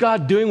beginning. What's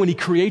God doing when He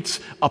creates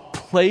a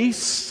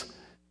place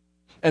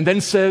and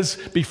then says,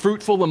 "Be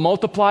fruitful and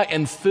multiply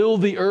and fill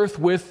the earth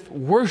with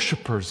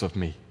worshipers of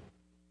me,"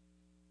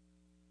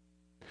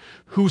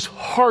 whose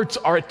hearts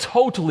are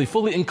totally,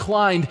 fully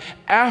inclined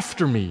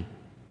after me,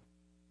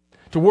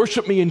 to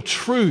worship me in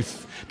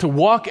truth, to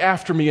walk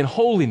after me in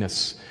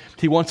holiness.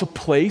 He wants a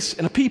place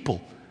and a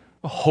people,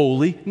 a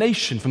holy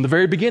nation from the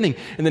very beginning.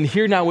 And then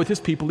here now with His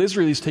people,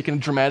 Israel, He's taken a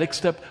dramatic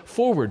step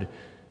forward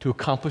to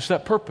accomplish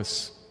that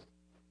purpose.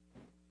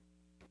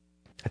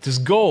 That's His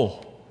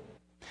goal.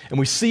 And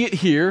we see it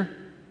here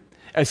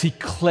as He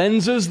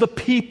cleanses the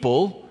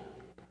people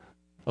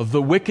of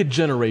the wicked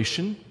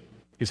generation.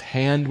 His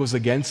hand was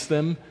against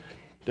them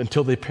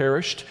until they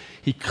perished.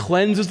 He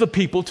cleanses the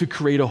people to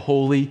create a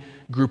holy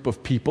group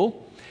of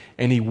people.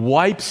 And He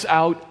wipes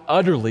out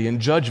utterly in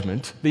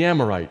judgment the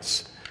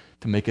Amorites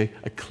to make a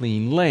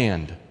clean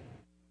land,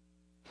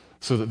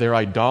 so that their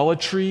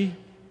idolatry,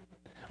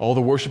 all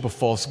the worship of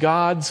false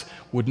gods,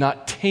 would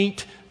not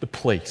taint the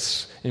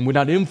place and would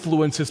not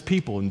influence His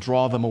people and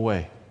draw them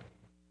away.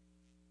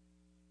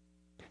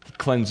 He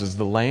cleanses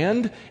the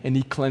land and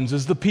He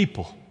cleanses the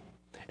people.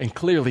 And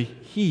clearly,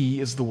 He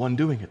is the one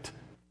doing it.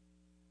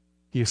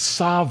 He is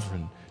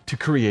sovereign to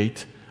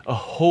create a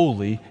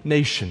holy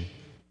nation.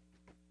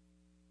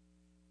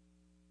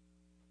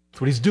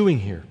 That's what He's doing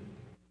here.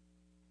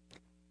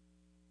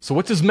 So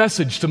what's His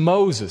message to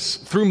Moses,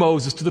 through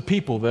Moses, to the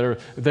people that are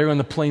there on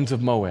the plains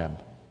of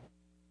Moab?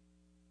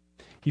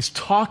 He's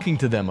talking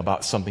to them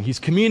about something. He's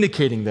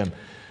communicating them.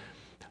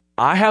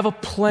 I have a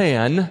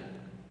plan,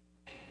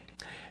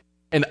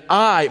 and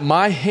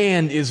my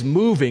hand is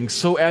moving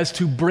so as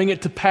to bring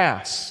it to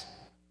pass.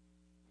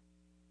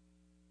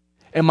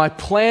 And my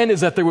plan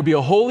is that there would be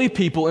a holy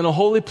people in a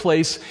holy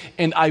place,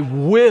 and I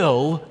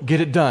will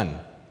get it done.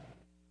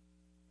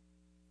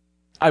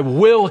 I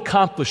will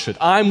accomplish it.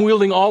 I'm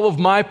wielding all of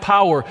my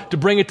power to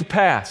bring it to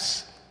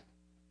pass.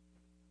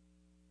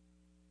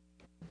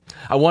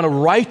 I want a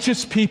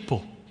righteous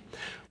people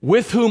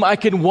with whom I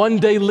can one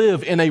day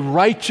live in a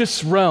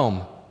righteous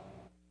realm.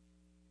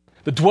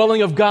 The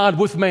dwelling of God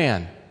with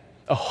man,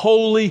 a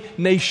holy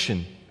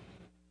nation.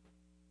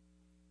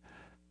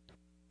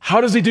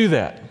 How does He do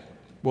that?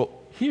 Well,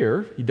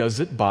 here He does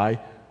it by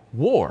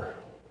war.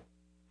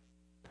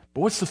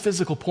 But what's the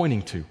physical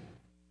pointing to?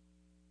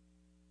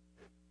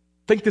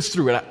 Think this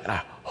through, and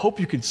I hope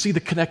you can see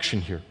the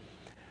connection here.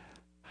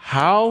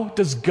 How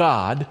does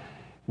God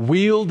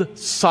wield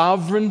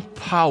sovereign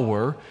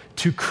power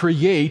to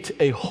create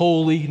a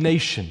holy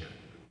nation?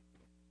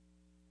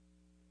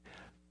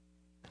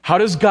 How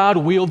does God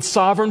wield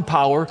sovereign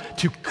power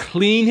to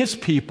clean His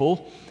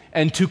people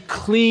and to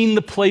clean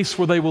the place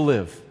where they will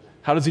live?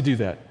 How does He do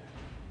that?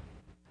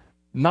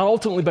 Not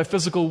ultimately by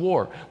physical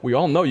war. We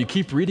all know, you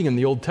keep reading in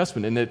the Old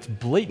Testament, and it's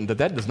blatant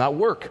that does not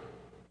work.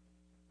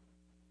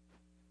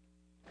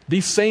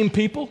 These same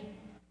people,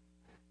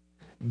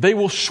 they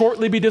will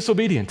shortly be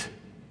disobedient.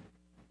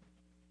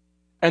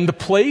 And the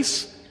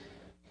place,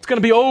 it's going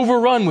to be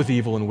overrun with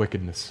evil and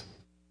wickedness.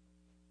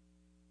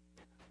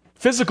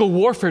 Physical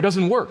warfare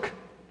doesn't work.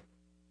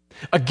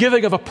 A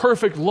giving of a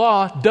perfect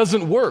law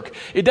doesn't work.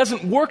 It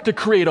doesn't work to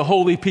create a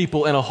holy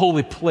people and a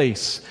holy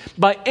place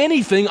by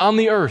anything on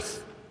the earth.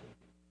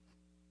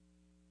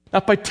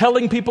 Not by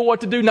telling people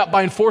what to do, not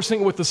by enforcing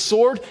it with the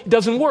sword. It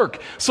doesn't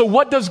work. So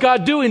what does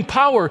God do in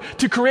power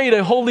to create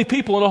a holy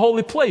people and a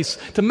holy place,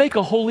 to make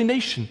a holy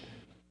nation?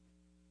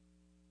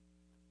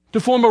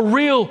 To form a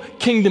real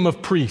kingdom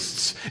of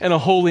priests and a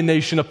holy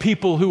nation, a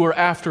people who are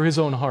after His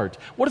own heart.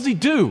 What does He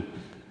do?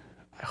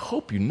 I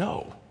hope you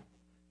know.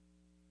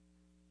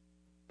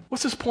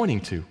 What's this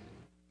pointing to?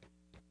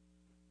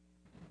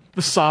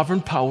 The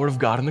sovereign power of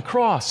God on the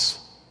cross.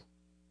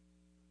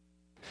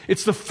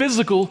 It's the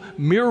physical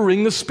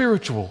mirroring the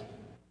spiritual.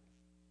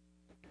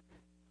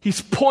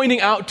 He's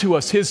pointing out to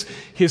us His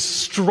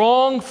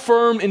strong,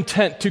 firm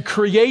intent to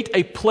create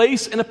a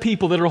place and a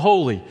people that are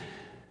holy.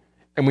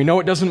 And we know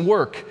it doesn't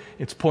work.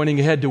 It's pointing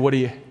ahead to what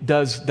He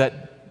does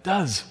that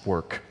does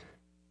work.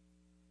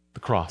 The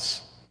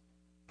cross.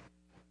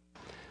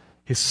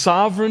 His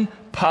sovereign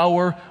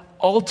power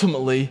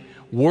ultimately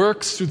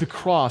works through the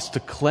cross to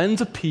cleanse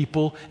a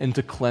people and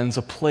to cleanse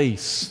a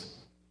place,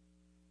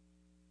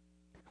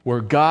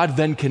 where God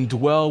then can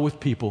dwell with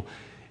people,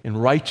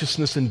 and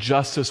righteousness and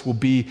justice will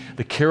be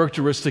the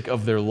characteristic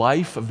of their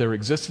life, of their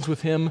existence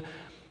with Him,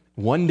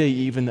 one day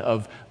even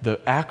of the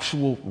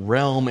actual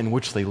realm in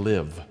which they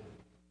live.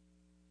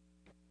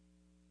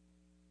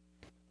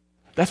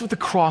 That's what the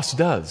cross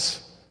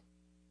does.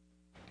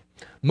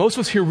 Most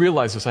of us here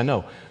realize this, I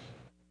know.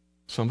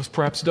 Some of us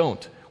perhaps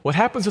don't. What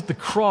happens at the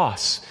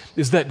cross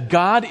is that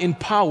God in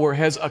power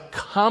has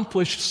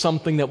accomplished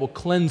something that will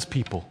cleanse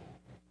people.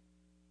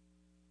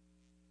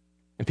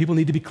 And people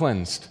need to be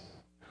cleansed.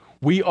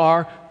 We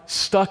are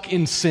stuck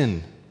in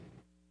sin.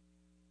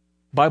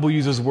 The Bible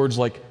uses words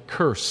like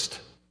cursed.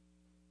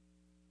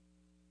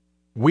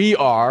 We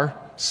are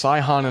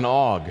Sihon and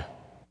Og,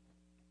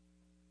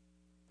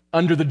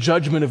 under the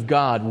judgment of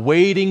God,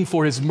 waiting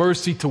for His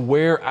mercy to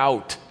wear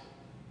out.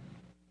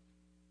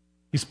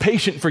 He's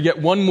patient for yet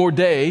one more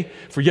day,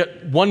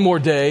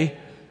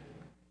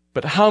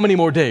 but how many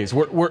more days?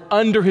 We're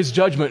under His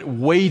judgment,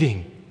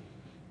 waiting.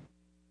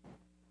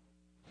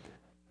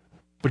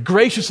 But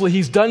graciously,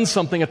 He's done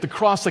something at the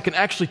cross that can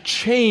actually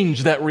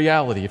change that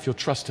reality, if you'll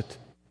trust it.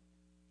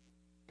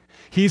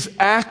 He's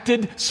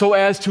acted so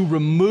as to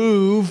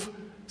remove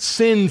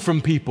sin from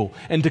people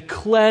and to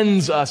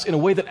cleanse us in a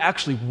way that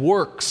actually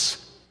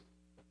works,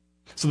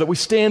 so that we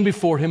stand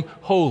before Him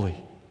holy,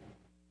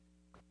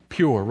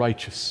 pure,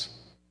 righteous.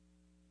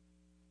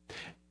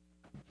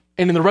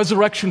 And in the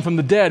resurrection from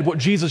the dead, what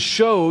Jesus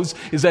shows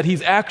is that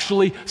He's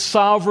actually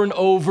sovereign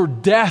over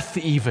death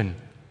even.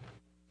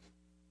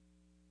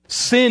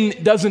 Sin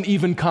doesn't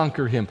even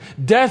conquer Him.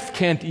 Death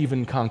can't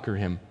even conquer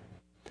Him.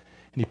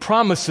 And He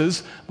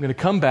promises, I'm going to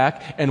come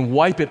back and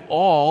wipe it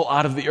all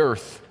out of the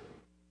earth.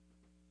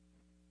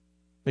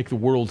 Make the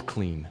world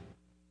clean.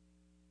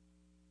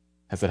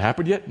 Has that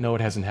happened yet? No, it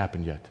hasn't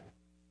happened yet.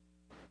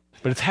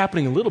 But it's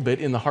happening a little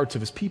bit in the hearts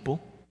of His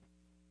people.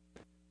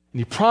 And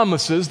He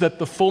promises that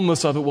the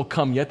fullness of it will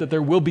come yet, that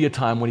there will be a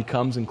time when He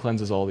comes and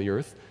cleanses all the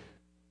earth.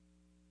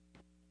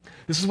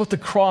 This is what the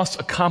cross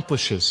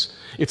accomplishes.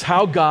 It's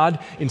how God,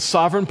 in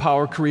sovereign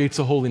power, creates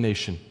a holy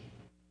nation.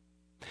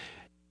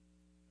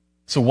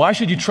 So why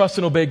should you trust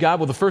and obey God?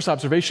 Well, the first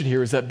observation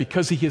here is that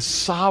because He is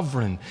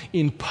sovereign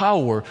in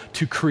power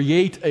to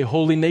create a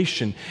holy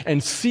nation,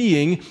 and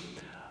seeing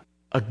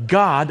a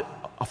God,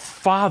 a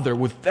Father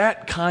with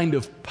that kind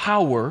of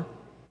power,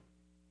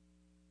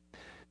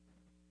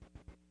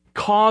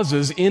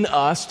 causes in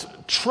us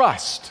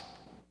trust,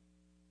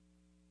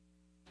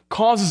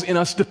 causes in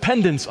us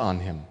dependence on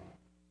Him.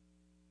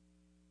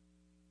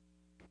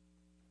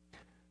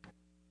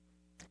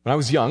 When I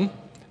was young,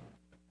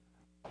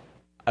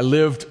 I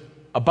lived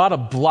about a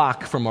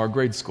block from our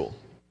grade school.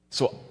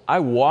 So I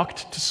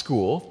walked to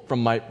school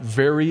from my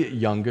very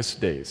youngest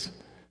days.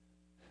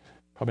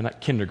 Probably not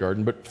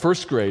kindergarten, but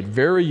first grade,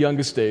 very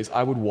youngest days,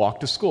 I would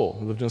walk to school.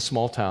 I lived in a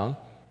small town.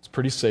 It's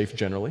pretty safe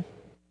generally.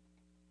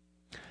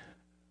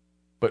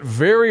 But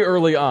very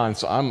early on,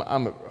 so I'm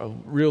a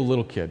real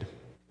little kid,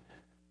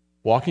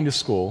 walking to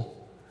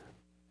school,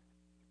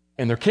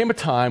 and there came a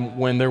time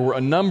when there were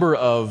a number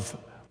of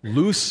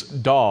loose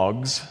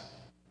dogs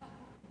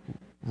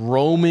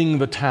roaming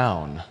the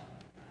town.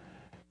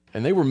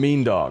 And they were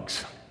mean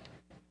dogs.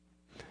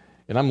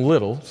 And I'm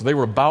little, so they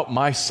were about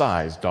my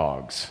size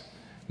dogs,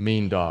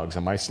 mean dogs.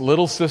 And my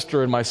little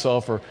sister and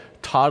myself are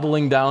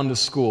toddling down to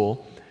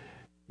school.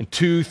 And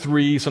 2,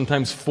 3,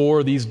 sometimes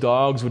 4 of these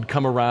dogs would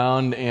come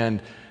around,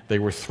 and they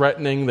were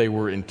threatening, they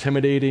were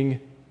intimidating.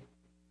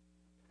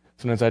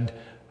 Sometimes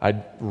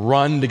I'd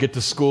run to get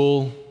to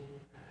school,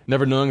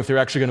 never knowing if they were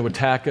actually going to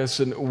attack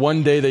us. And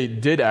one day they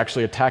did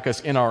actually attack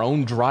us in our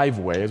own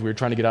driveway as we were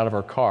trying to get out of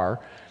our car.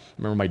 I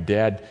remember my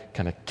dad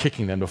kind of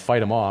kicking them to fight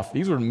them off.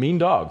 These were mean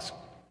dogs.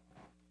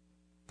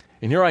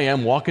 And here I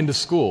am walking to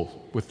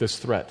school with this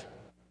threat.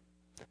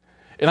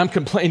 And I'm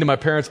complaining to my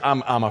parents,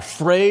 I'm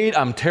afraid,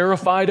 I'm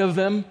terrified of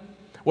them.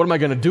 What am I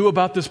going to do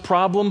about this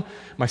problem?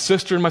 My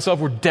sister and myself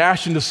were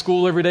dashing to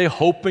school every day,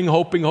 hoping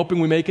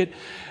we make it.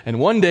 And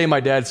one day my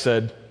dad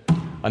said,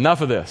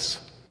 enough of this.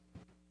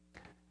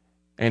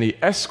 And he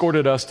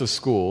escorted us to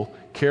school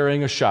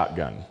carrying a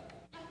shotgun.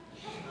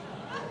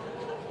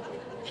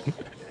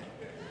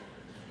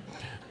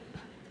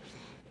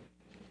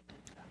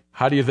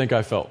 How do you think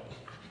I felt? I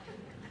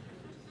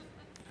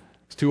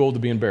was too old to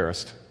be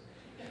embarrassed.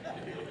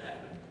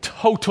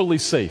 Totally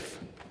safe.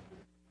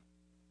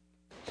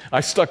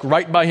 I stuck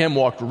right by him,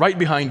 walked right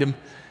behind him,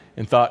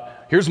 and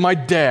thought, here's my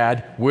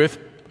dad with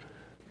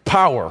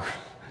power.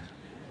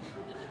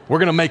 We're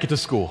going to make it to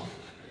school.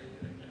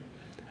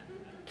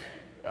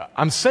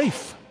 I'm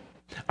safe.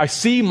 I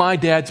see my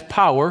dad's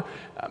power.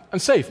 I'm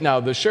safe. Now,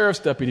 the sheriff's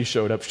deputy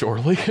showed up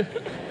shortly.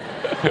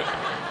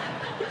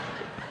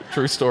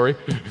 True story.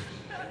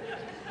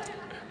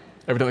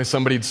 Evidently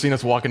somebody had seen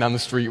us walking down the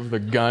street with a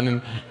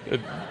gun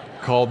and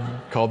called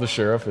the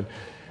sheriff. And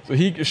So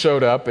he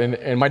showed up,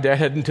 and my dad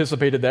had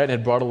anticipated that and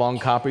had brought along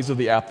copies of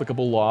the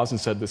applicable laws and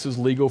said, this is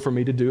legal for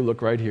me to do,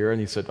 look right here. And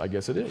he said, I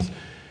guess it is.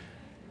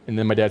 And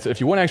then my dad said,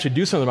 if you want to actually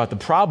do something about the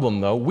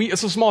problem, though,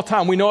 it's a small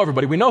town. We know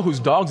everybody. We know whose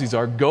dogs these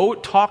are. Go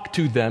talk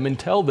to them and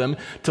tell them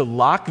to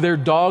lock their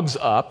dogs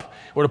up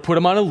or to put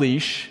them on a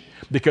leash,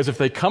 because if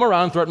they come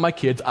around and threaten my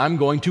kids, I'm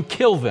going to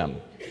kill them.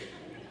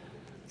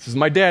 This is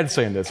my dad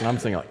saying this, and I'm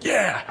thinking like,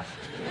 yeah.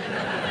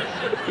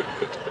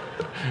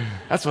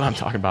 That's what I'm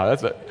talking about.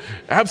 That's it.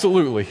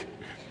 Absolutely.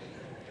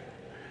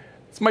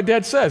 That's what my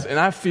dad says, and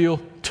I feel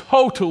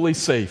totally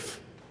safe.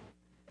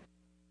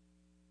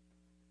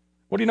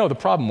 What do you know? The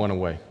problem went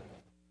away.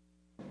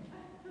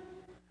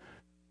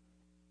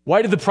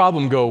 Why did the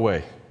problem go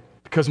away?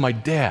 Because my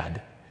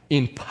dad,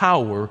 in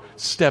power,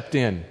 stepped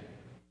in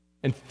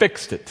and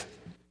fixed it.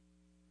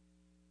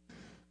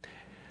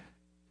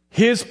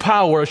 His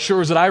power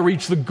assures that I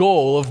reach the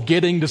goal of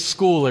getting to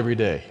school every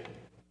day.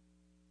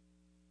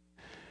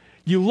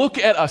 You look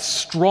at a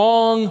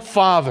strong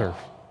father.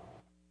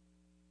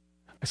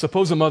 I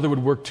suppose a mother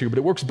would work too, but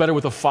it works better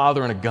with a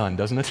father and a gun,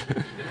 doesn't it?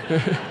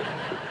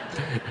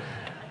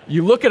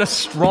 You look at a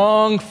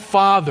strong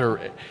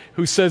father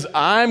who says,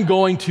 I'm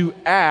going to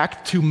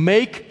act to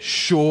make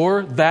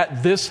sure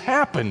that this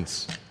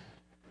happens.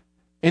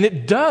 And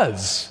it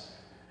does.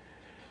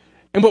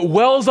 And what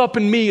wells up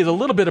in me is a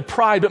little bit of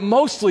pride, but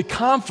mostly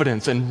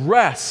confidence and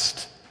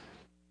rest.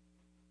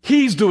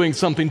 He's doing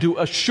something to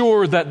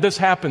assure that this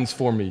happens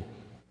for me.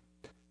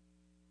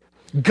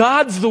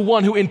 God's the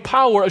one who in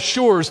power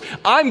assures,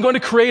 I'm going to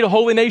create a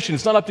holy nation.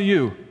 It's not up to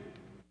you.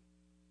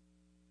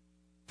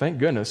 Thank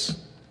goodness.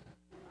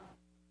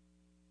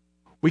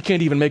 We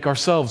can't even make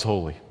ourselves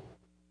holy.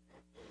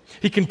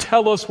 He can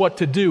tell us what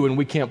to do, and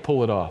we can't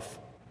pull it off.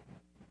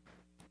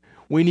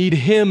 We need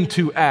Him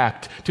to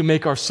act, to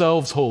make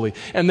ourselves holy,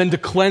 and then to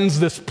cleanse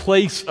this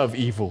place of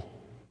evil,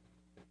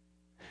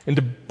 and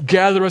to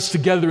gather us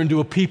together into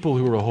a people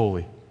who are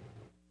holy.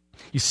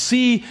 You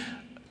see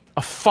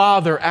a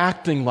father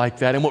acting like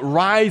that, and what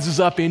rises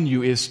up in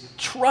you is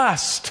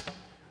trust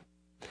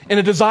and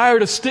a desire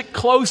to stick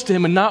close to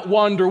Him and not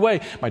wander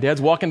away. My dad's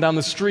walking down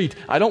the street.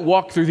 I don't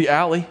walk through the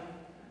alley.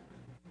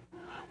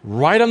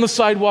 Right on the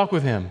sidewalk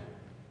with Him.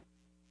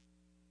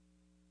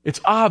 It's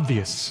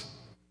obvious.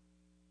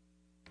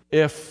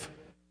 If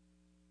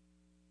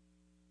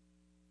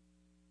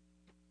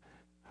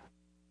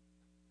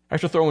I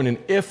have to throw in an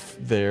if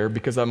there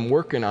because I'm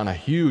working on a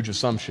huge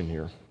assumption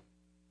here.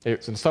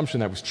 It's an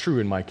assumption that was true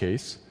in my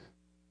case.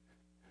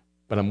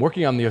 But I'm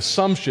working on the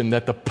assumption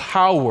that the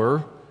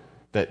power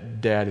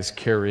that Dad is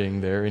carrying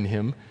there in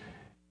him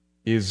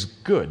is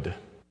good.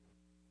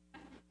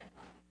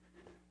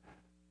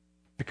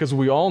 Because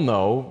we all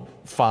know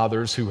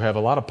fathers who have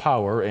a lot of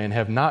power and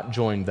have not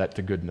joined that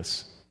to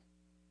goodness.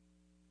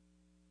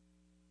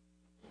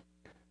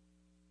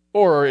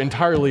 Or are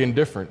entirely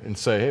indifferent and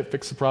say, hey,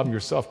 fix the problem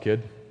yourself,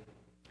 kid.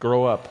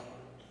 Grow up.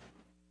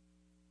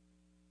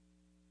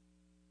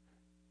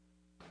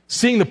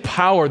 Seeing the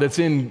power that's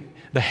in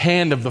the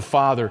hand of the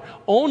Father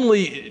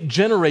only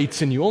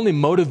generates in you, only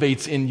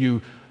motivates in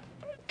you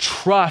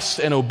trust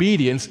and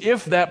obedience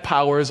if that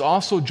power is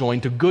also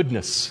joined to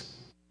goodness.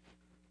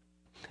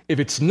 If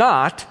it's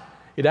not,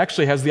 it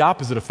actually has the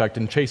opposite effect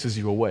and chases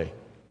you away.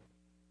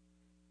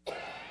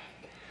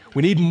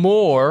 We need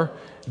more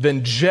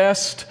than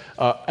just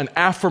an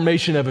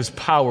affirmation of His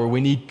power.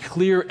 We need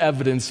clear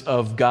evidence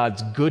of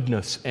God's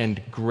goodness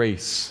and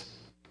grace.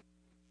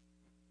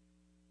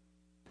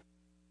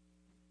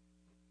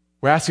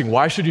 We're asking,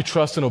 why should you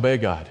trust and obey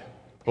God?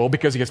 Well,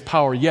 because He has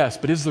power, yes,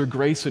 but is there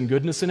grace and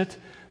goodness in it?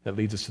 That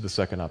leads us to the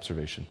second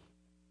observation.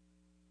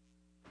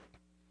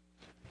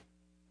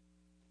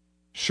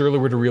 Surely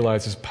we're to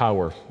realize His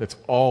power that's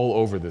all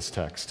over this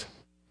text.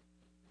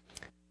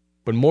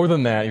 But more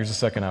than that, here's the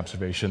second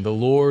observation. The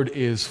Lord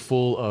is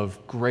full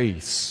of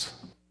grace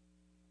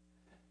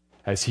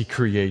as He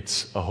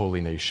creates a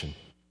holy nation.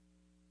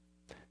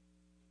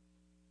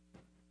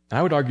 And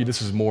I would argue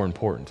this is more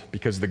important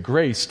because the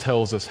grace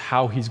tells us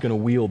how He's going to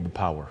wield the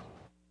power.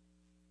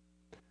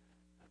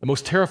 The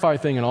most terrifying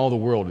thing in all the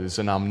world is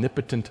an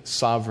omnipotent,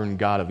 sovereign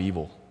God of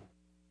evil.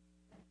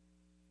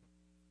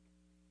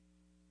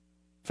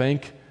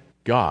 Thank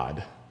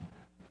God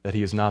that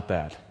He is not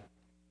that.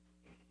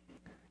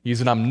 He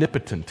is an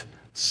omnipotent,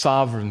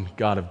 sovereign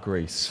God of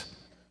grace.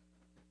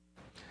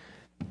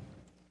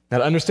 Now,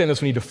 to understand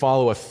this, we need to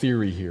follow a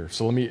theory here.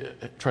 So let me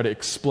try to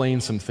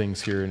explain some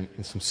things here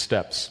in some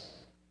steps.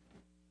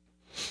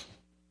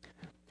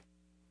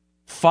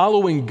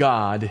 Following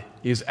God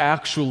is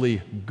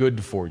actually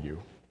good for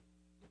you.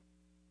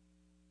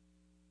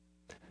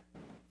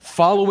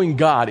 Following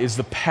God is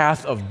the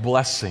path of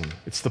blessing.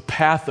 It's the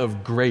path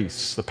of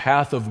grace, the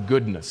path of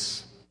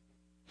goodness.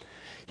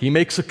 He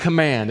makes a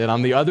command, and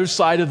on the other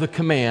side of the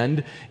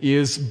command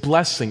is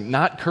blessing,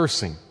 not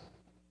cursing.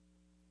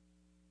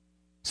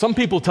 Some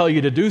people tell you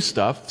to do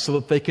stuff so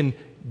that they can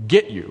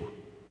get you.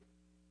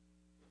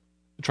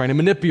 They're trying to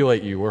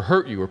manipulate you or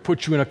hurt you or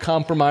put you in a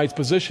compromised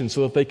position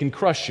so that they can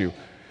crush you.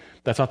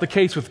 That's not the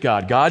case with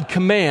God. God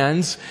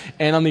commands,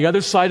 and on the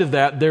other side of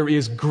that, there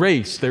is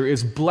grace, there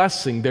is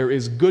blessing, there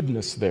is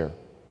goodness there.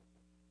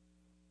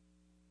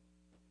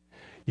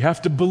 You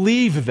have to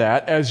believe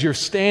that as you're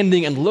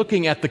standing and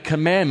looking at the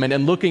commandment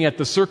and looking at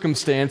the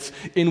circumstance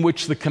in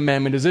which the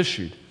commandment is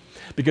issued.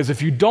 Because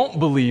if you don't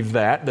believe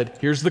that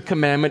here's the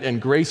commandment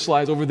and grace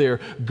lies over there,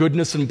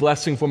 goodness and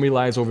blessing for me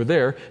lies over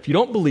there, if you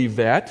don't believe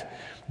that,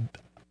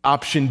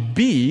 option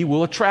B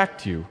will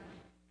attract you.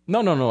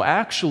 No.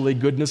 Actually,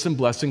 goodness and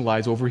blessing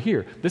lies over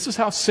here. This is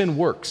how sin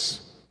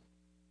works.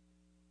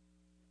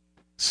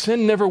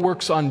 Sin never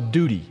works on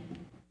duty.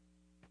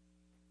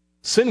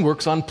 Sin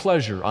works on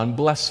pleasure, on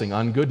blessing,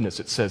 on goodness.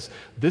 It says,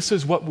 this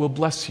is what will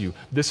bless you.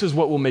 This is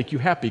what will make you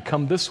happy.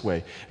 Come this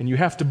way. And you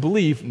have to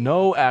believe,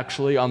 no,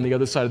 actually, on the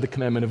other side of the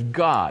commandment of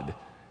God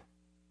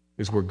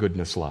is where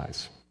goodness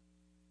lies.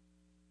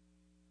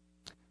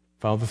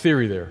 Follow the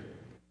theory there.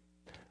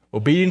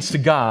 Obedience to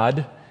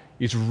God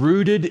is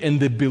rooted in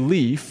the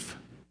belief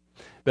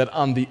that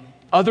on the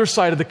other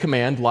side of the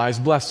command lies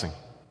blessing.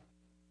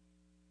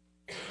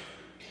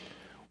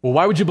 Well,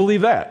 why would you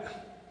believe that?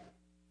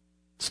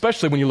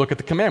 Especially when you look at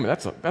the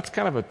commandment. That's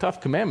kind of a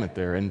tough commandment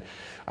there. And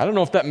I don't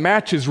know if that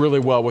matches really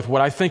well with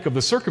what I think of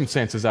the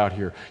circumstances out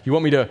here. You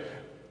want me to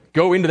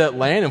go into that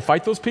land and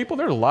fight those people?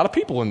 There's a lot of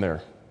people in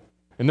there.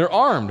 And they're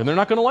armed, and they're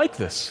not going to like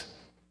this.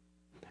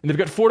 And they've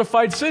got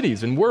fortified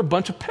cities, and we're a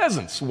bunch of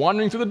peasants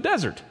wandering through the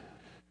desert.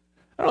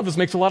 I don't know if this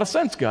makes a lot of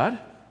sense, God.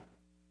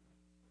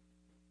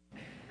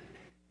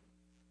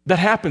 That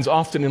happens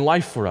often in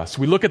life for us.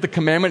 We look at the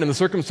commandment and the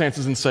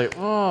circumstances and say,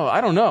 oh, I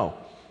don't know.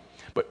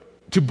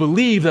 To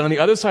believe that on the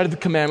other side of the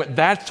commandment,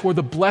 that's where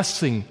the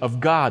blessing of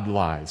God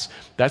lies.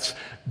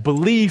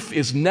 Belief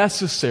is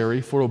necessary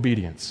for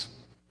obedience.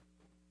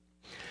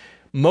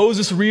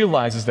 Moses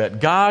realizes that.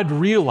 God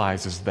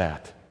realizes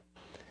that.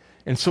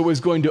 And so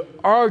is going to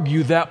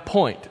argue that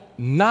point,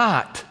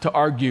 not to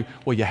argue,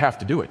 well, you have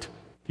to do it.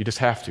 You just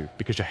have to,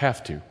 because you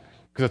have to.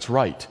 Because that's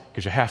right,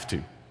 because you have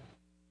to.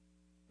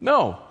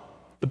 No,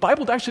 the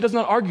Bible actually does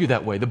not argue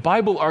that way. The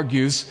Bible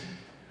argues,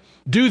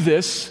 do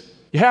this,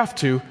 you have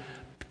to,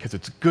 because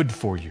it's good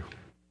for you.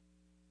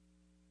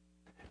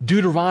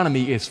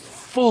 Deuteronomy is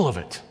full of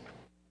it.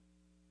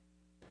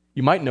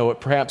 You might know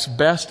it perhaps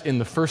best in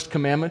the first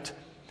commandment.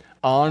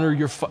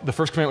 The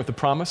first commandment with the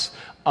promise.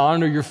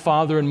 Honor your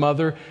father and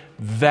mother,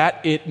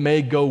 that it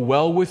may go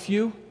well with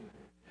you,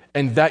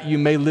 and that you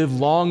may live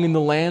long in the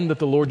land that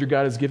the Lord your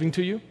God is giving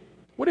to you.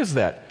 What is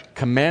that?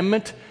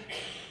 Commandment,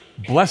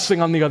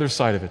 blessing on the other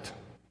side of it.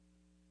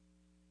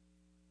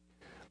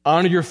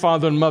 Honor your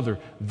father and mother,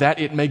 that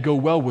it may go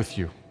well with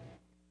you.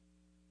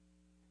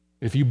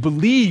 If you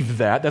believe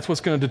that, that's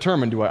what's going to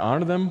determine, do I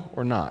honor them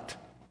or not?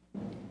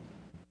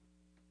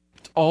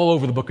 It's all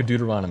over the book of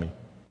Deuteronomy.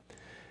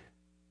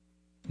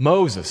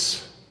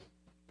 Moses,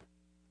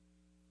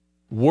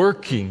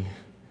 working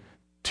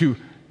to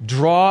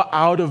draw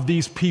out of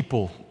these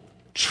people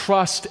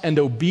trust and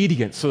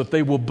obedience so that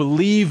they will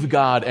believe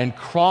God and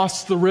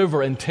cross the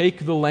river and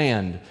take the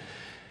land,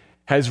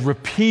 has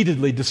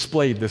repeatedly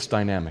displayed this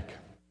dynamic.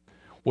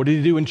 What did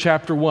he do in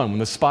chapter 1? When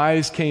the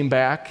spies came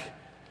back,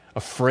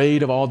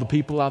 afraid of all the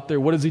people out there,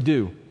 what does he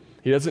do?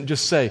 He doesn't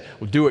just say,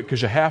 well, do it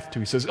because you have to.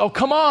 He says, oh,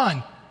 come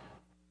on.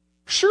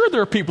 Sure,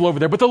 there are people over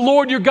there, but the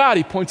Lord your God,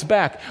 he points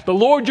back, the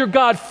Lord your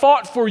God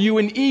fought for you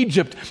in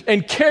Egypt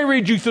and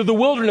carried you through the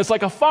wilderness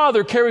like a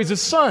father carries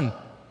his son.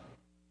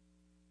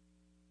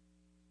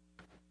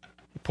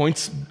 He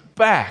points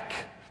back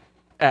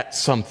at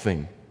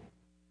something,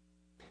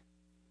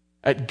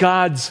 at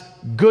God's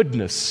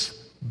goodness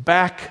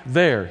back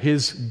there,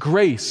 his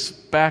grace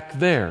back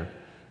there.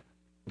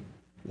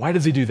 Why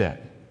does he do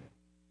that?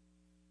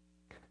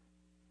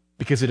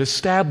 Because it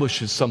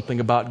establishes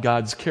something about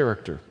God's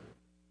character.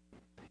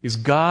 Is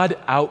God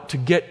out to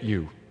get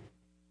you?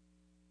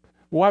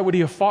 Why would he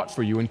have fought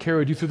for you and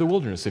carried you through the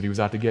wilderness if he was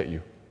out to get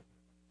you?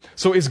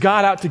 So is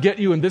God out to get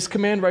you in this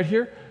command right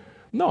here?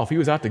 No, if he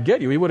was out to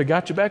get you, he would have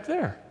got you back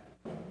there.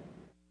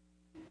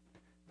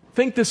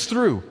 Think this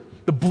through.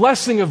 The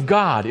blessing of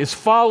God is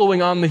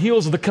following on the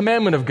heels of the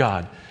commandment of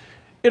God.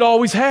 It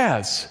always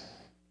has.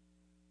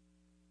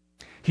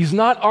 He's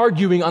not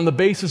arguing on the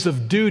basis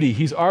of duty.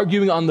 He's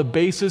arguing on the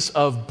basis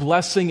of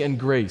blessing and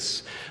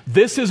grace.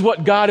 This is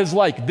what God is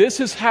like. This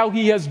is how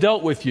he has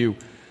dealt with you.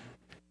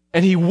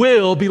 And he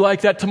will be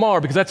like that tomorrow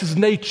because that's his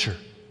nature.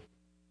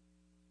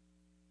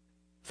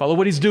 Follow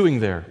what he's doing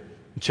there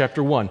in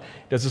chapter 1. He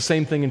does the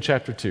same thing in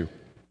chapter 2.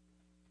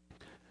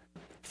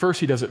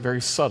 First, he does it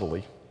very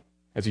subtly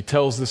as he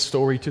tells this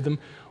story to them.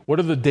 What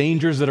are the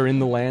dangers that are in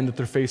the land that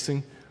they're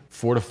facing?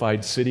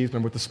 Fortified cities.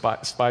 Remember what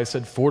the spies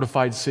said?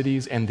 Fortified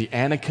cities, and the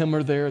Anakim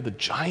are there, the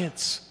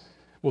giants.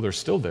 Well, they're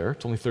still there.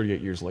 It's only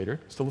 38 years later.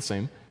 Still the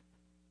same.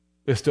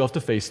 They still have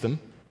to face them.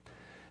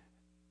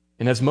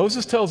 And as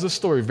Moses tells this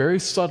story very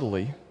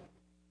subtly,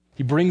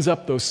 he brings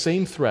up those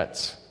same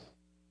threats.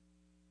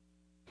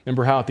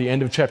 Remember how at the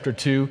end of chapter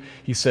 2,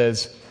 he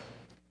says,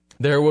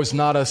 there was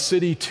not a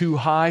city too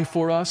high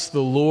for us.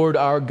 The Lord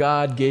our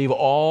God gave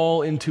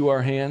all into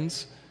our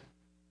hands.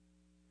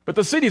 But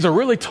the cities are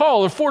really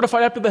tall or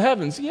fortified up to the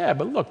heavens. Yeah,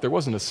 but look, there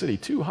wasn't a city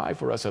too high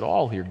for us at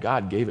all here.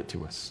 God gave it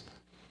to us.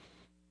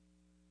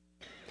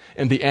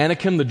 And the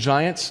Anakim, the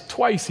giants,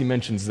 twice he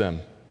mentions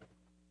them,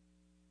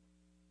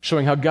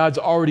 showing how God's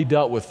already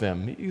dealt with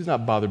them. He's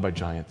not bothered by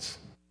giants.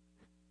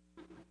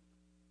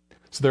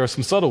 So there are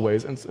some subtle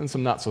ways and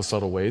some not so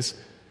subtle ways.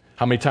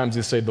 How many times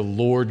does he say, the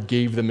Lord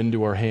gave them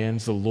into our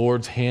hands, the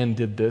Lord's hand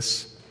did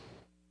this?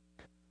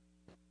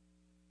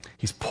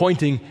 He's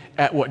pointing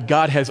at what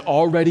God has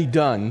already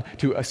done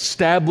to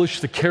establish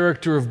the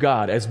character of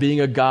God as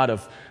being a God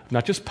of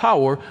not just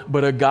power,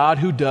 but a God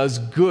who does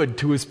good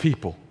to his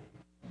people.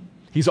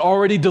 He's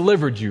already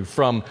delivered you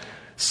from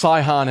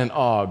Sihon and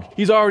Og.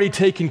 He's already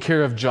taken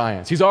care of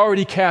giants. He's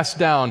already cast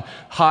down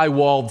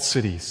high-walled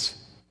cities.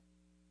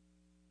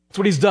 That's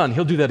what he's done.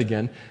 He'll do that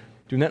again,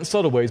 doing that in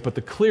subtle ways, but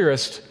the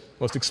clearest,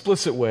 most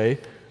explicit way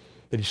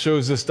that he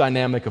shows this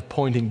dynamic of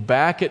pointing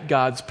back at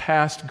God's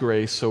past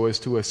grace so as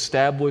to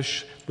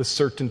establish the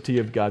certainty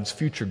of God's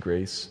future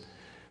grace.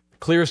 The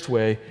clearest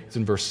way is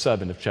in verse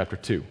 7 of chapter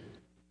 2.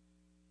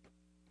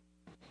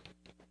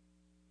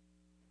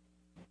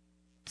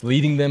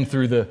 Leading them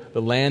through the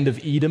land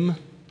of Edom.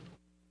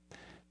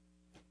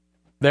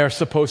 They're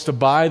supposed to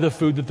buy the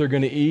food that they're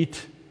going to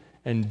eat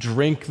and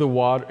drink the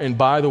water and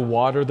buy the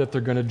water that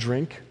they're going to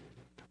drink.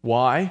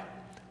 Why?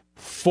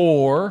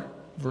 For,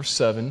 verse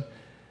 7,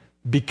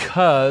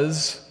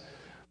 because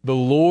the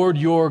Lord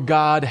your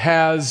God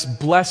has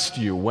blessed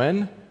you.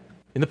 When?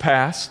 In the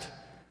past.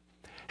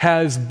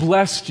 Has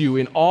blessed you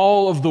in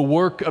all of the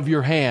work of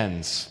your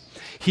hands.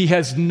 He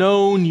has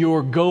known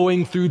you're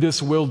going through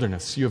this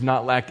wilderness. You have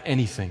not lacked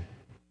anything.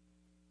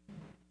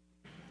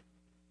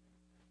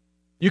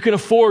 You can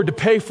afford to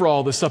pay for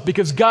all this stuff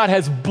because God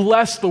has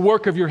blessed the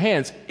work of your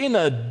hands in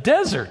a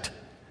desert.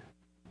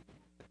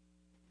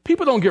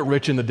 People don't get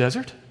rich in the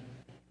desert.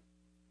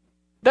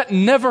 That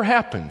never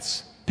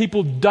happens.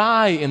 People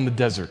die in the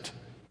desert,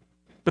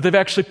 but they've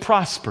actually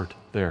prospered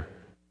there.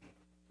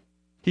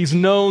 He's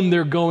known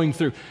they're going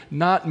through,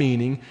 not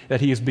meaning that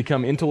he has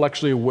become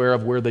intellectually aware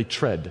of where they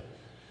tread.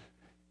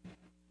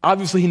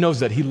 Obviously, he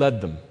knows that. He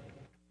led them.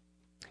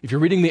 If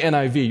you're reading the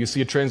NIV, you see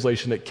a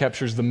translation that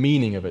captures the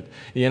meaning of it.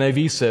 The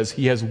NIV says,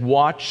 he has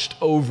watched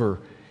over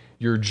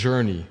your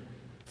journey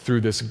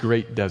through this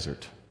great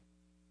desert.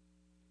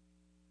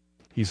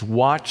 He's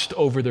watched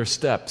over their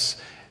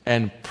steps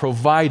and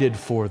provided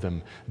for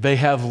them. They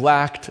have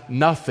lacked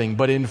nothing,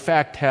 but in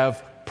fact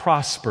have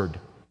prospered.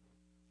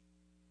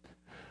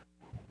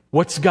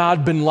 What's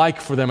God been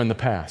like for them in the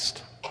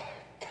past?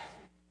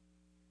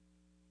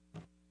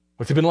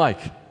 What's he been like?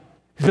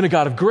 He's been a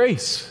God of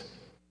grace.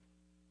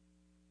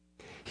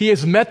 He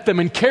has met them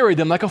and carried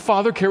them like a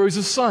father carries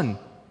his son.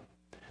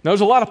 Now,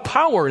 there's a lot of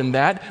power in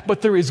that,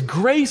 but there is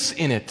grace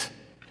in it.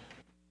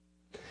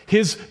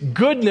 His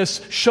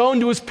goodness shown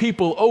to his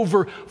people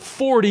over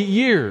 40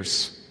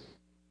 years.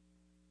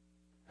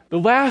 The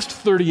last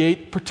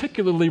 38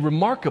 particularly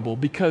remarkable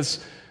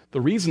because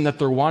the reason that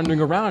they're wandering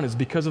around is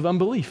because of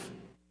unbelief.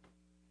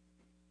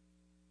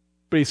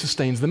 But he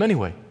sustains them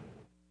anyway.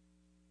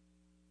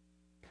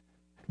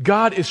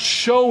 God is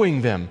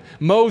showing them.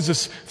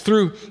 Moses,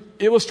 through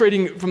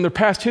illustrating from their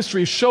past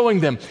history, is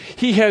showing them.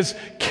 He has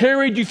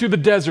carried you through the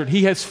desert.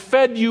 He has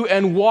fed you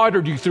and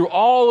watered you through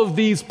all of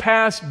these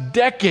past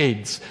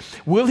decades.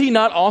 Will he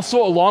not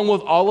also, along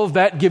with all of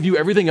that, give you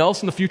everything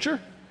else in the future?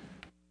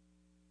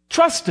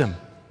 Trust him.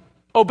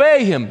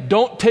 Obey him.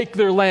 Don't take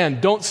their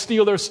land. Don't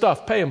steal their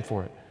stuff. Pay him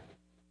for it.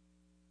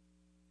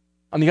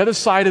 On the other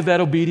side of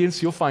that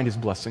obedience, you'll find his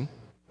blessing.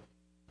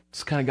 It's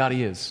the kind of God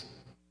he is.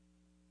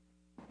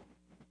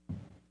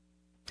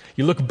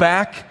 You look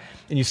back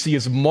and you see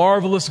his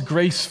marvelous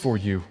grace for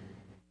you.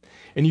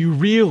 And you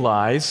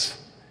realize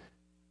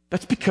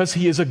that's because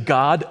he is a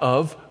God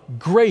of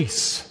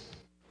grace.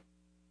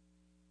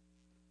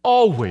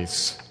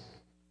 Always.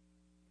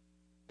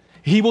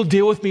 He will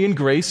deal with me in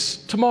grace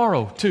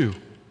tomorrow, too.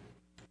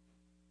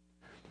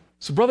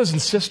 So, brothers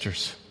and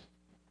sisters,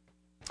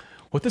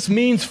 what this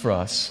means for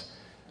us,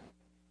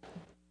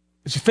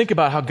 as you think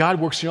about how God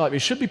works in your life, it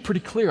should be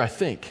pretty clear, I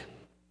think.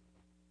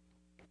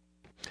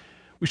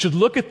 We should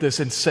look at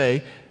this and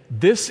say,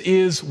 this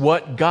is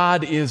what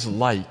God is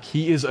like.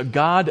 He is a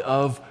God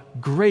of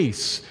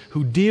grace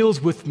who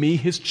deals with me,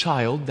 his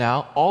child,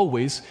 now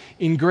always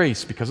in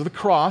grace. Because of the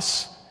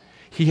cross,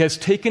 he has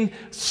taken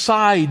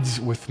sides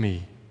with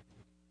me.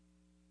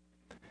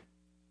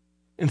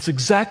 And it's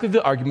exactly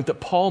the argument that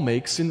Paul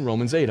makes in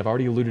Romans 8. I've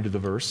already alluded to the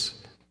verse.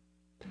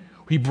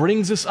 He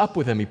brings this up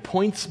with him. He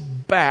points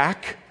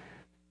back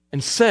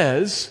and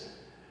says,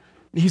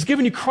 he's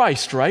given you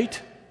Christ,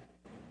 right?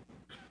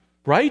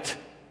 Right?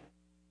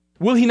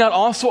 Will he not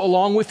also,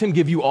 along with him,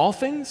 give you all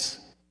things?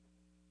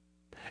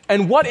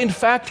 And what, in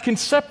fact, can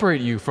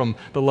separate you from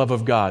the love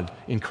of God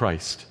in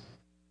Christ?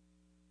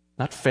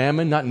 Not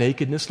famine, not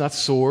nakedness, not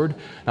sword,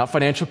 not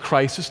financial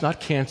crisis, not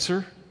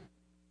cancer.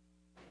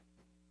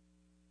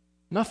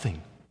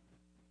 Nothing.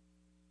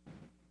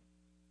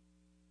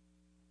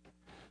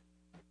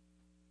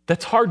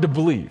 That's hard to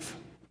believe.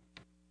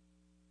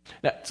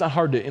 Now, it's not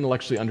hard to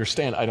intellectually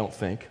understand, I don't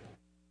think,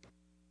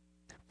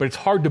 but it's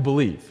hard to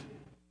believe,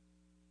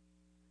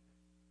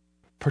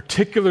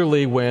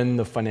 particularly when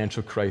the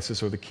financial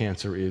crisis or the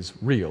cancer is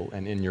real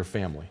and in your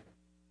family,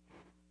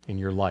 in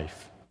your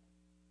life.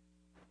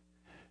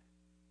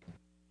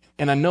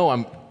 And I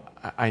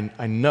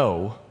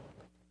know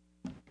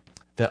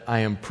that I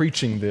am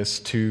preaching this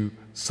to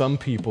some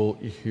people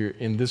here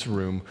in this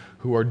room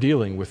who are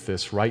dealing with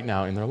this right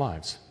now in their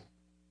lives.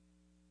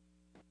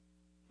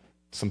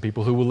 Some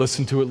people who will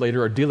listen to it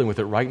later are dealing with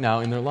it right now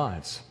in their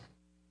lives.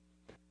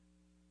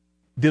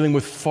 Dealing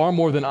with far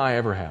more than I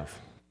ever have.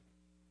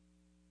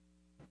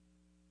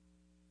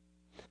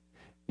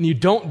 And you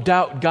don't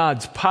doubt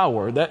God's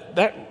power.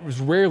 That is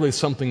rarely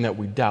something that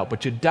we doubt,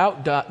 but you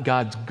doubt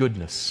God's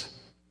goodness.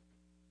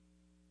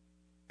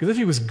 Because if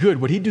he was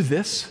good, would he do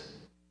this?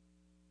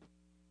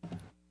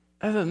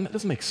 That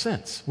doesn't make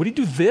sense. Would he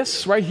do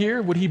this right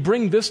here? Would he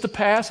bring this to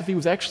pass if he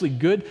was actually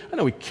good? I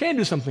know he can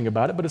do something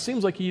about it, but it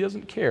seems like he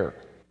doesn't care.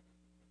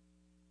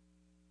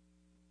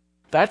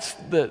 That's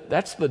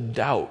the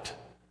doubt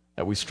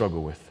that we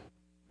struggle with.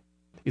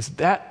 Is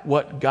that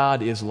what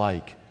God is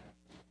like?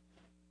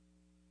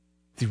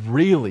 To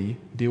really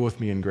deal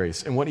with me in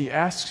grace. And what he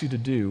asks you to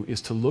do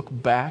is to look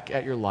back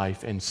at your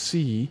life and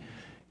see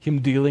him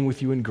dealing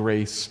with you in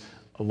grace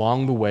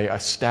along the way,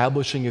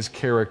 establishing his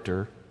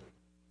character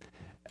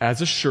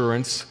as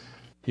assurance.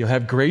 He'll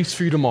have grace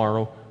for you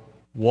tomorrow.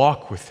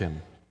 Walk with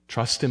him.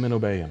 Trust him and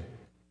obey him.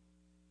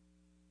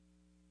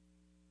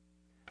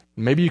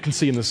 Maybe you can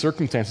see in the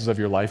circumstances of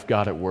your life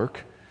God at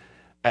work.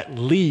 At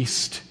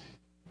least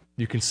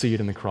you can see it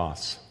in the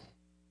cross.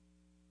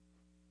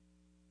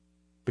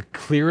 The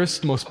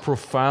clearest, most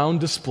profound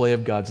display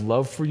of God's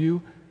love for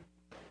you,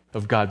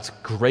 of God's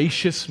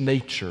gracious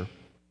nature,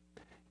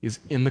 is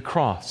in the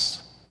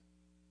cross,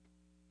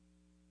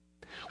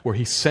 where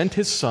he sent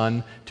his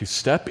Son to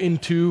step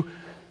into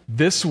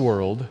this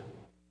world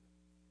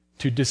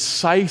to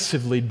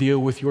decisively deal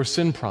with your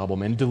sin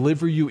problem and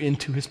deliver you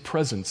into his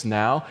presence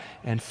now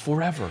and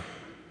forever.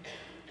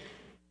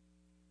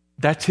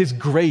 That's his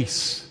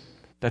grace.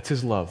 That's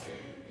his love.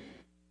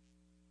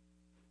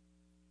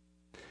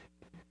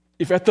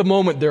 If at the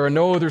moment there are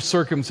no other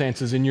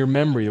circumstances in your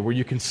memory where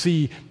you can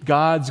see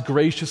God's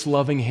gracious,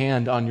 loving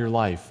hand on your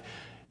life,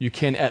 you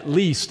can at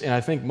least, and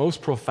I think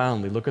most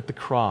profoundly, look at the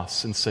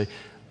cross and say,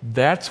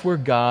 that's where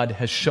God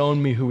has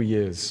shown me who he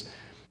is.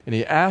 And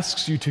he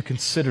asks you to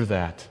consider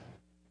that.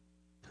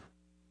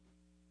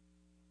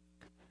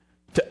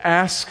 To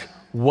ask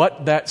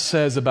what that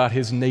says about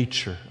his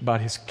nature, about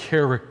his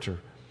character,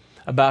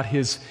 about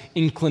his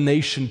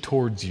inclination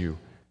towards you.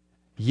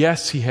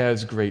 Yes, he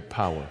has great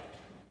power.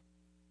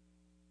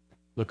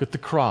 Look at the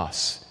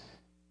cross.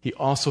 He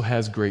also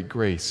has great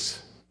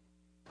grace.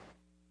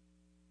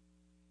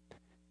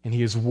 And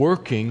he is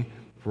working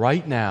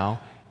right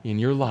now in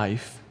your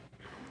life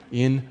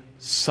in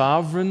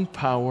sovereign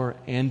power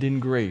and in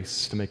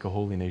grace to make a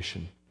holy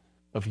nation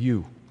of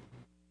you,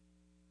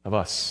 of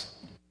us.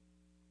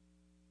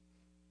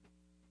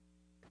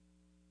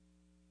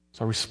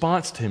 So our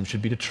response to him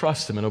should be to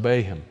trust him and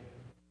obey him.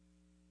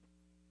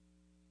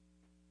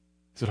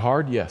 Is it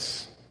hard?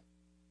 Yes.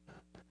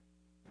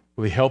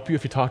 Will he help you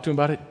if you talk to him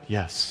about it?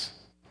 Yes.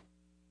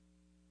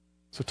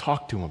 So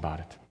talk to him about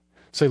it.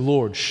 Say,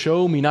 Lord,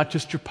 show me not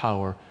just your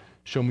power,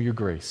 show me your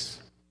grace.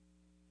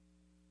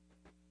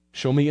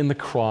 Show me in the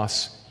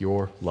cross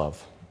your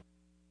love.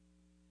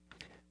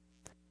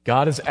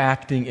 God is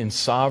acting in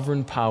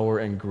sovereign power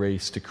and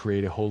grace to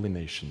create a holy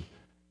nation.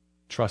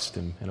 Trust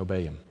him and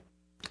obey him.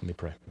 Let me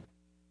pray.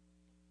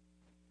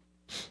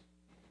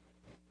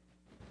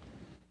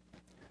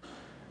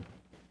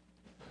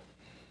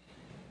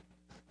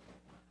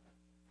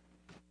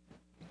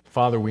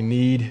 Father, we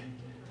need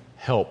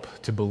help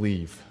to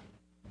believe.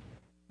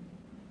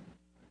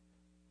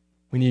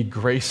 We need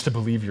grace to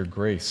believe your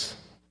grace.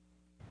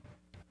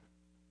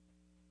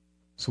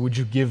 So would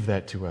you give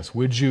that to us?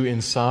 Would you,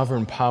 in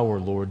sovereign power,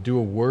 Lord, do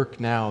a work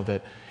now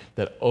that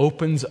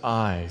opens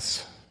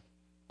eyes,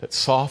 that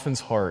softens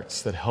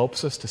hearts, that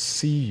helps us to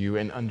see you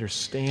and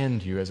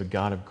understand you as a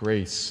God of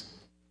grace,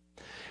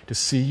 to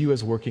see you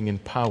as working in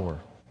power,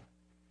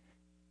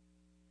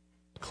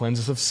 to cleanse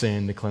us of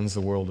sin, to cleanse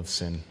the world of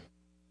sin.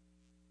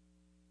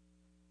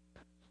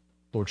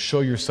 Lord,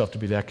 show yourself to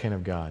be that kind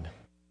of God.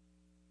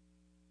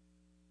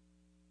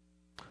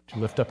 To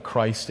lift up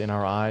Christ in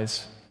our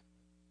eyes,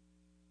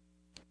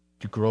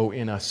 to grow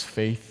in us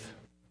faith.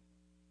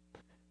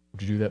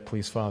 Would you do that,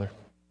 please, Father?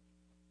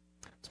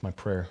 It's my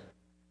prayer.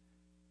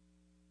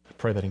 I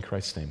pray that in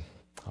Christ's name.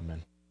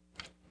 Amen.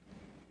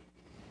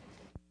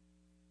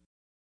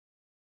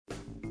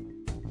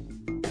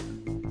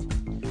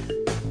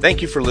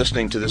 Thank you for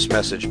listening to this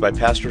message by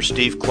Pastor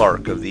Steve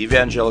Clark of the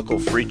Evangelical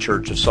Free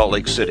Church of Salt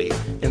Lake City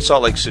in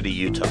Salt Lake City,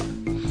 Utah.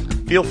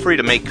 Feel free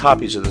to make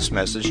copies of this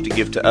message to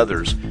give to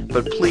others,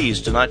 but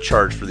please do not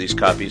charge for these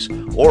copies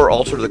or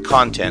alter the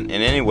content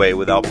in any way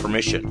without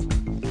permission.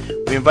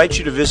 We invite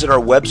you to visit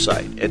our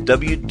website at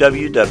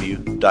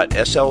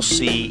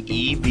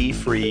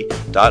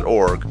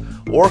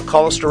www.slcevfree.org or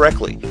call us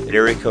directly at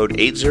area code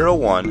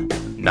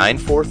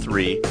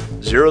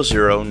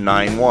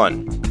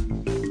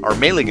 801-943-0091. Our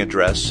mailing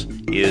address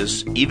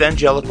is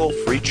Evangelical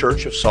Free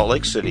Church of Salt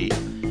Lake City,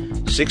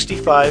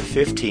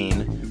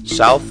 6515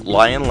 South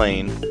Lion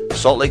Lane,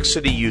 Salt Lake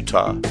City,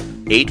 Utah,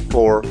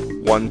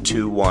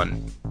 84121.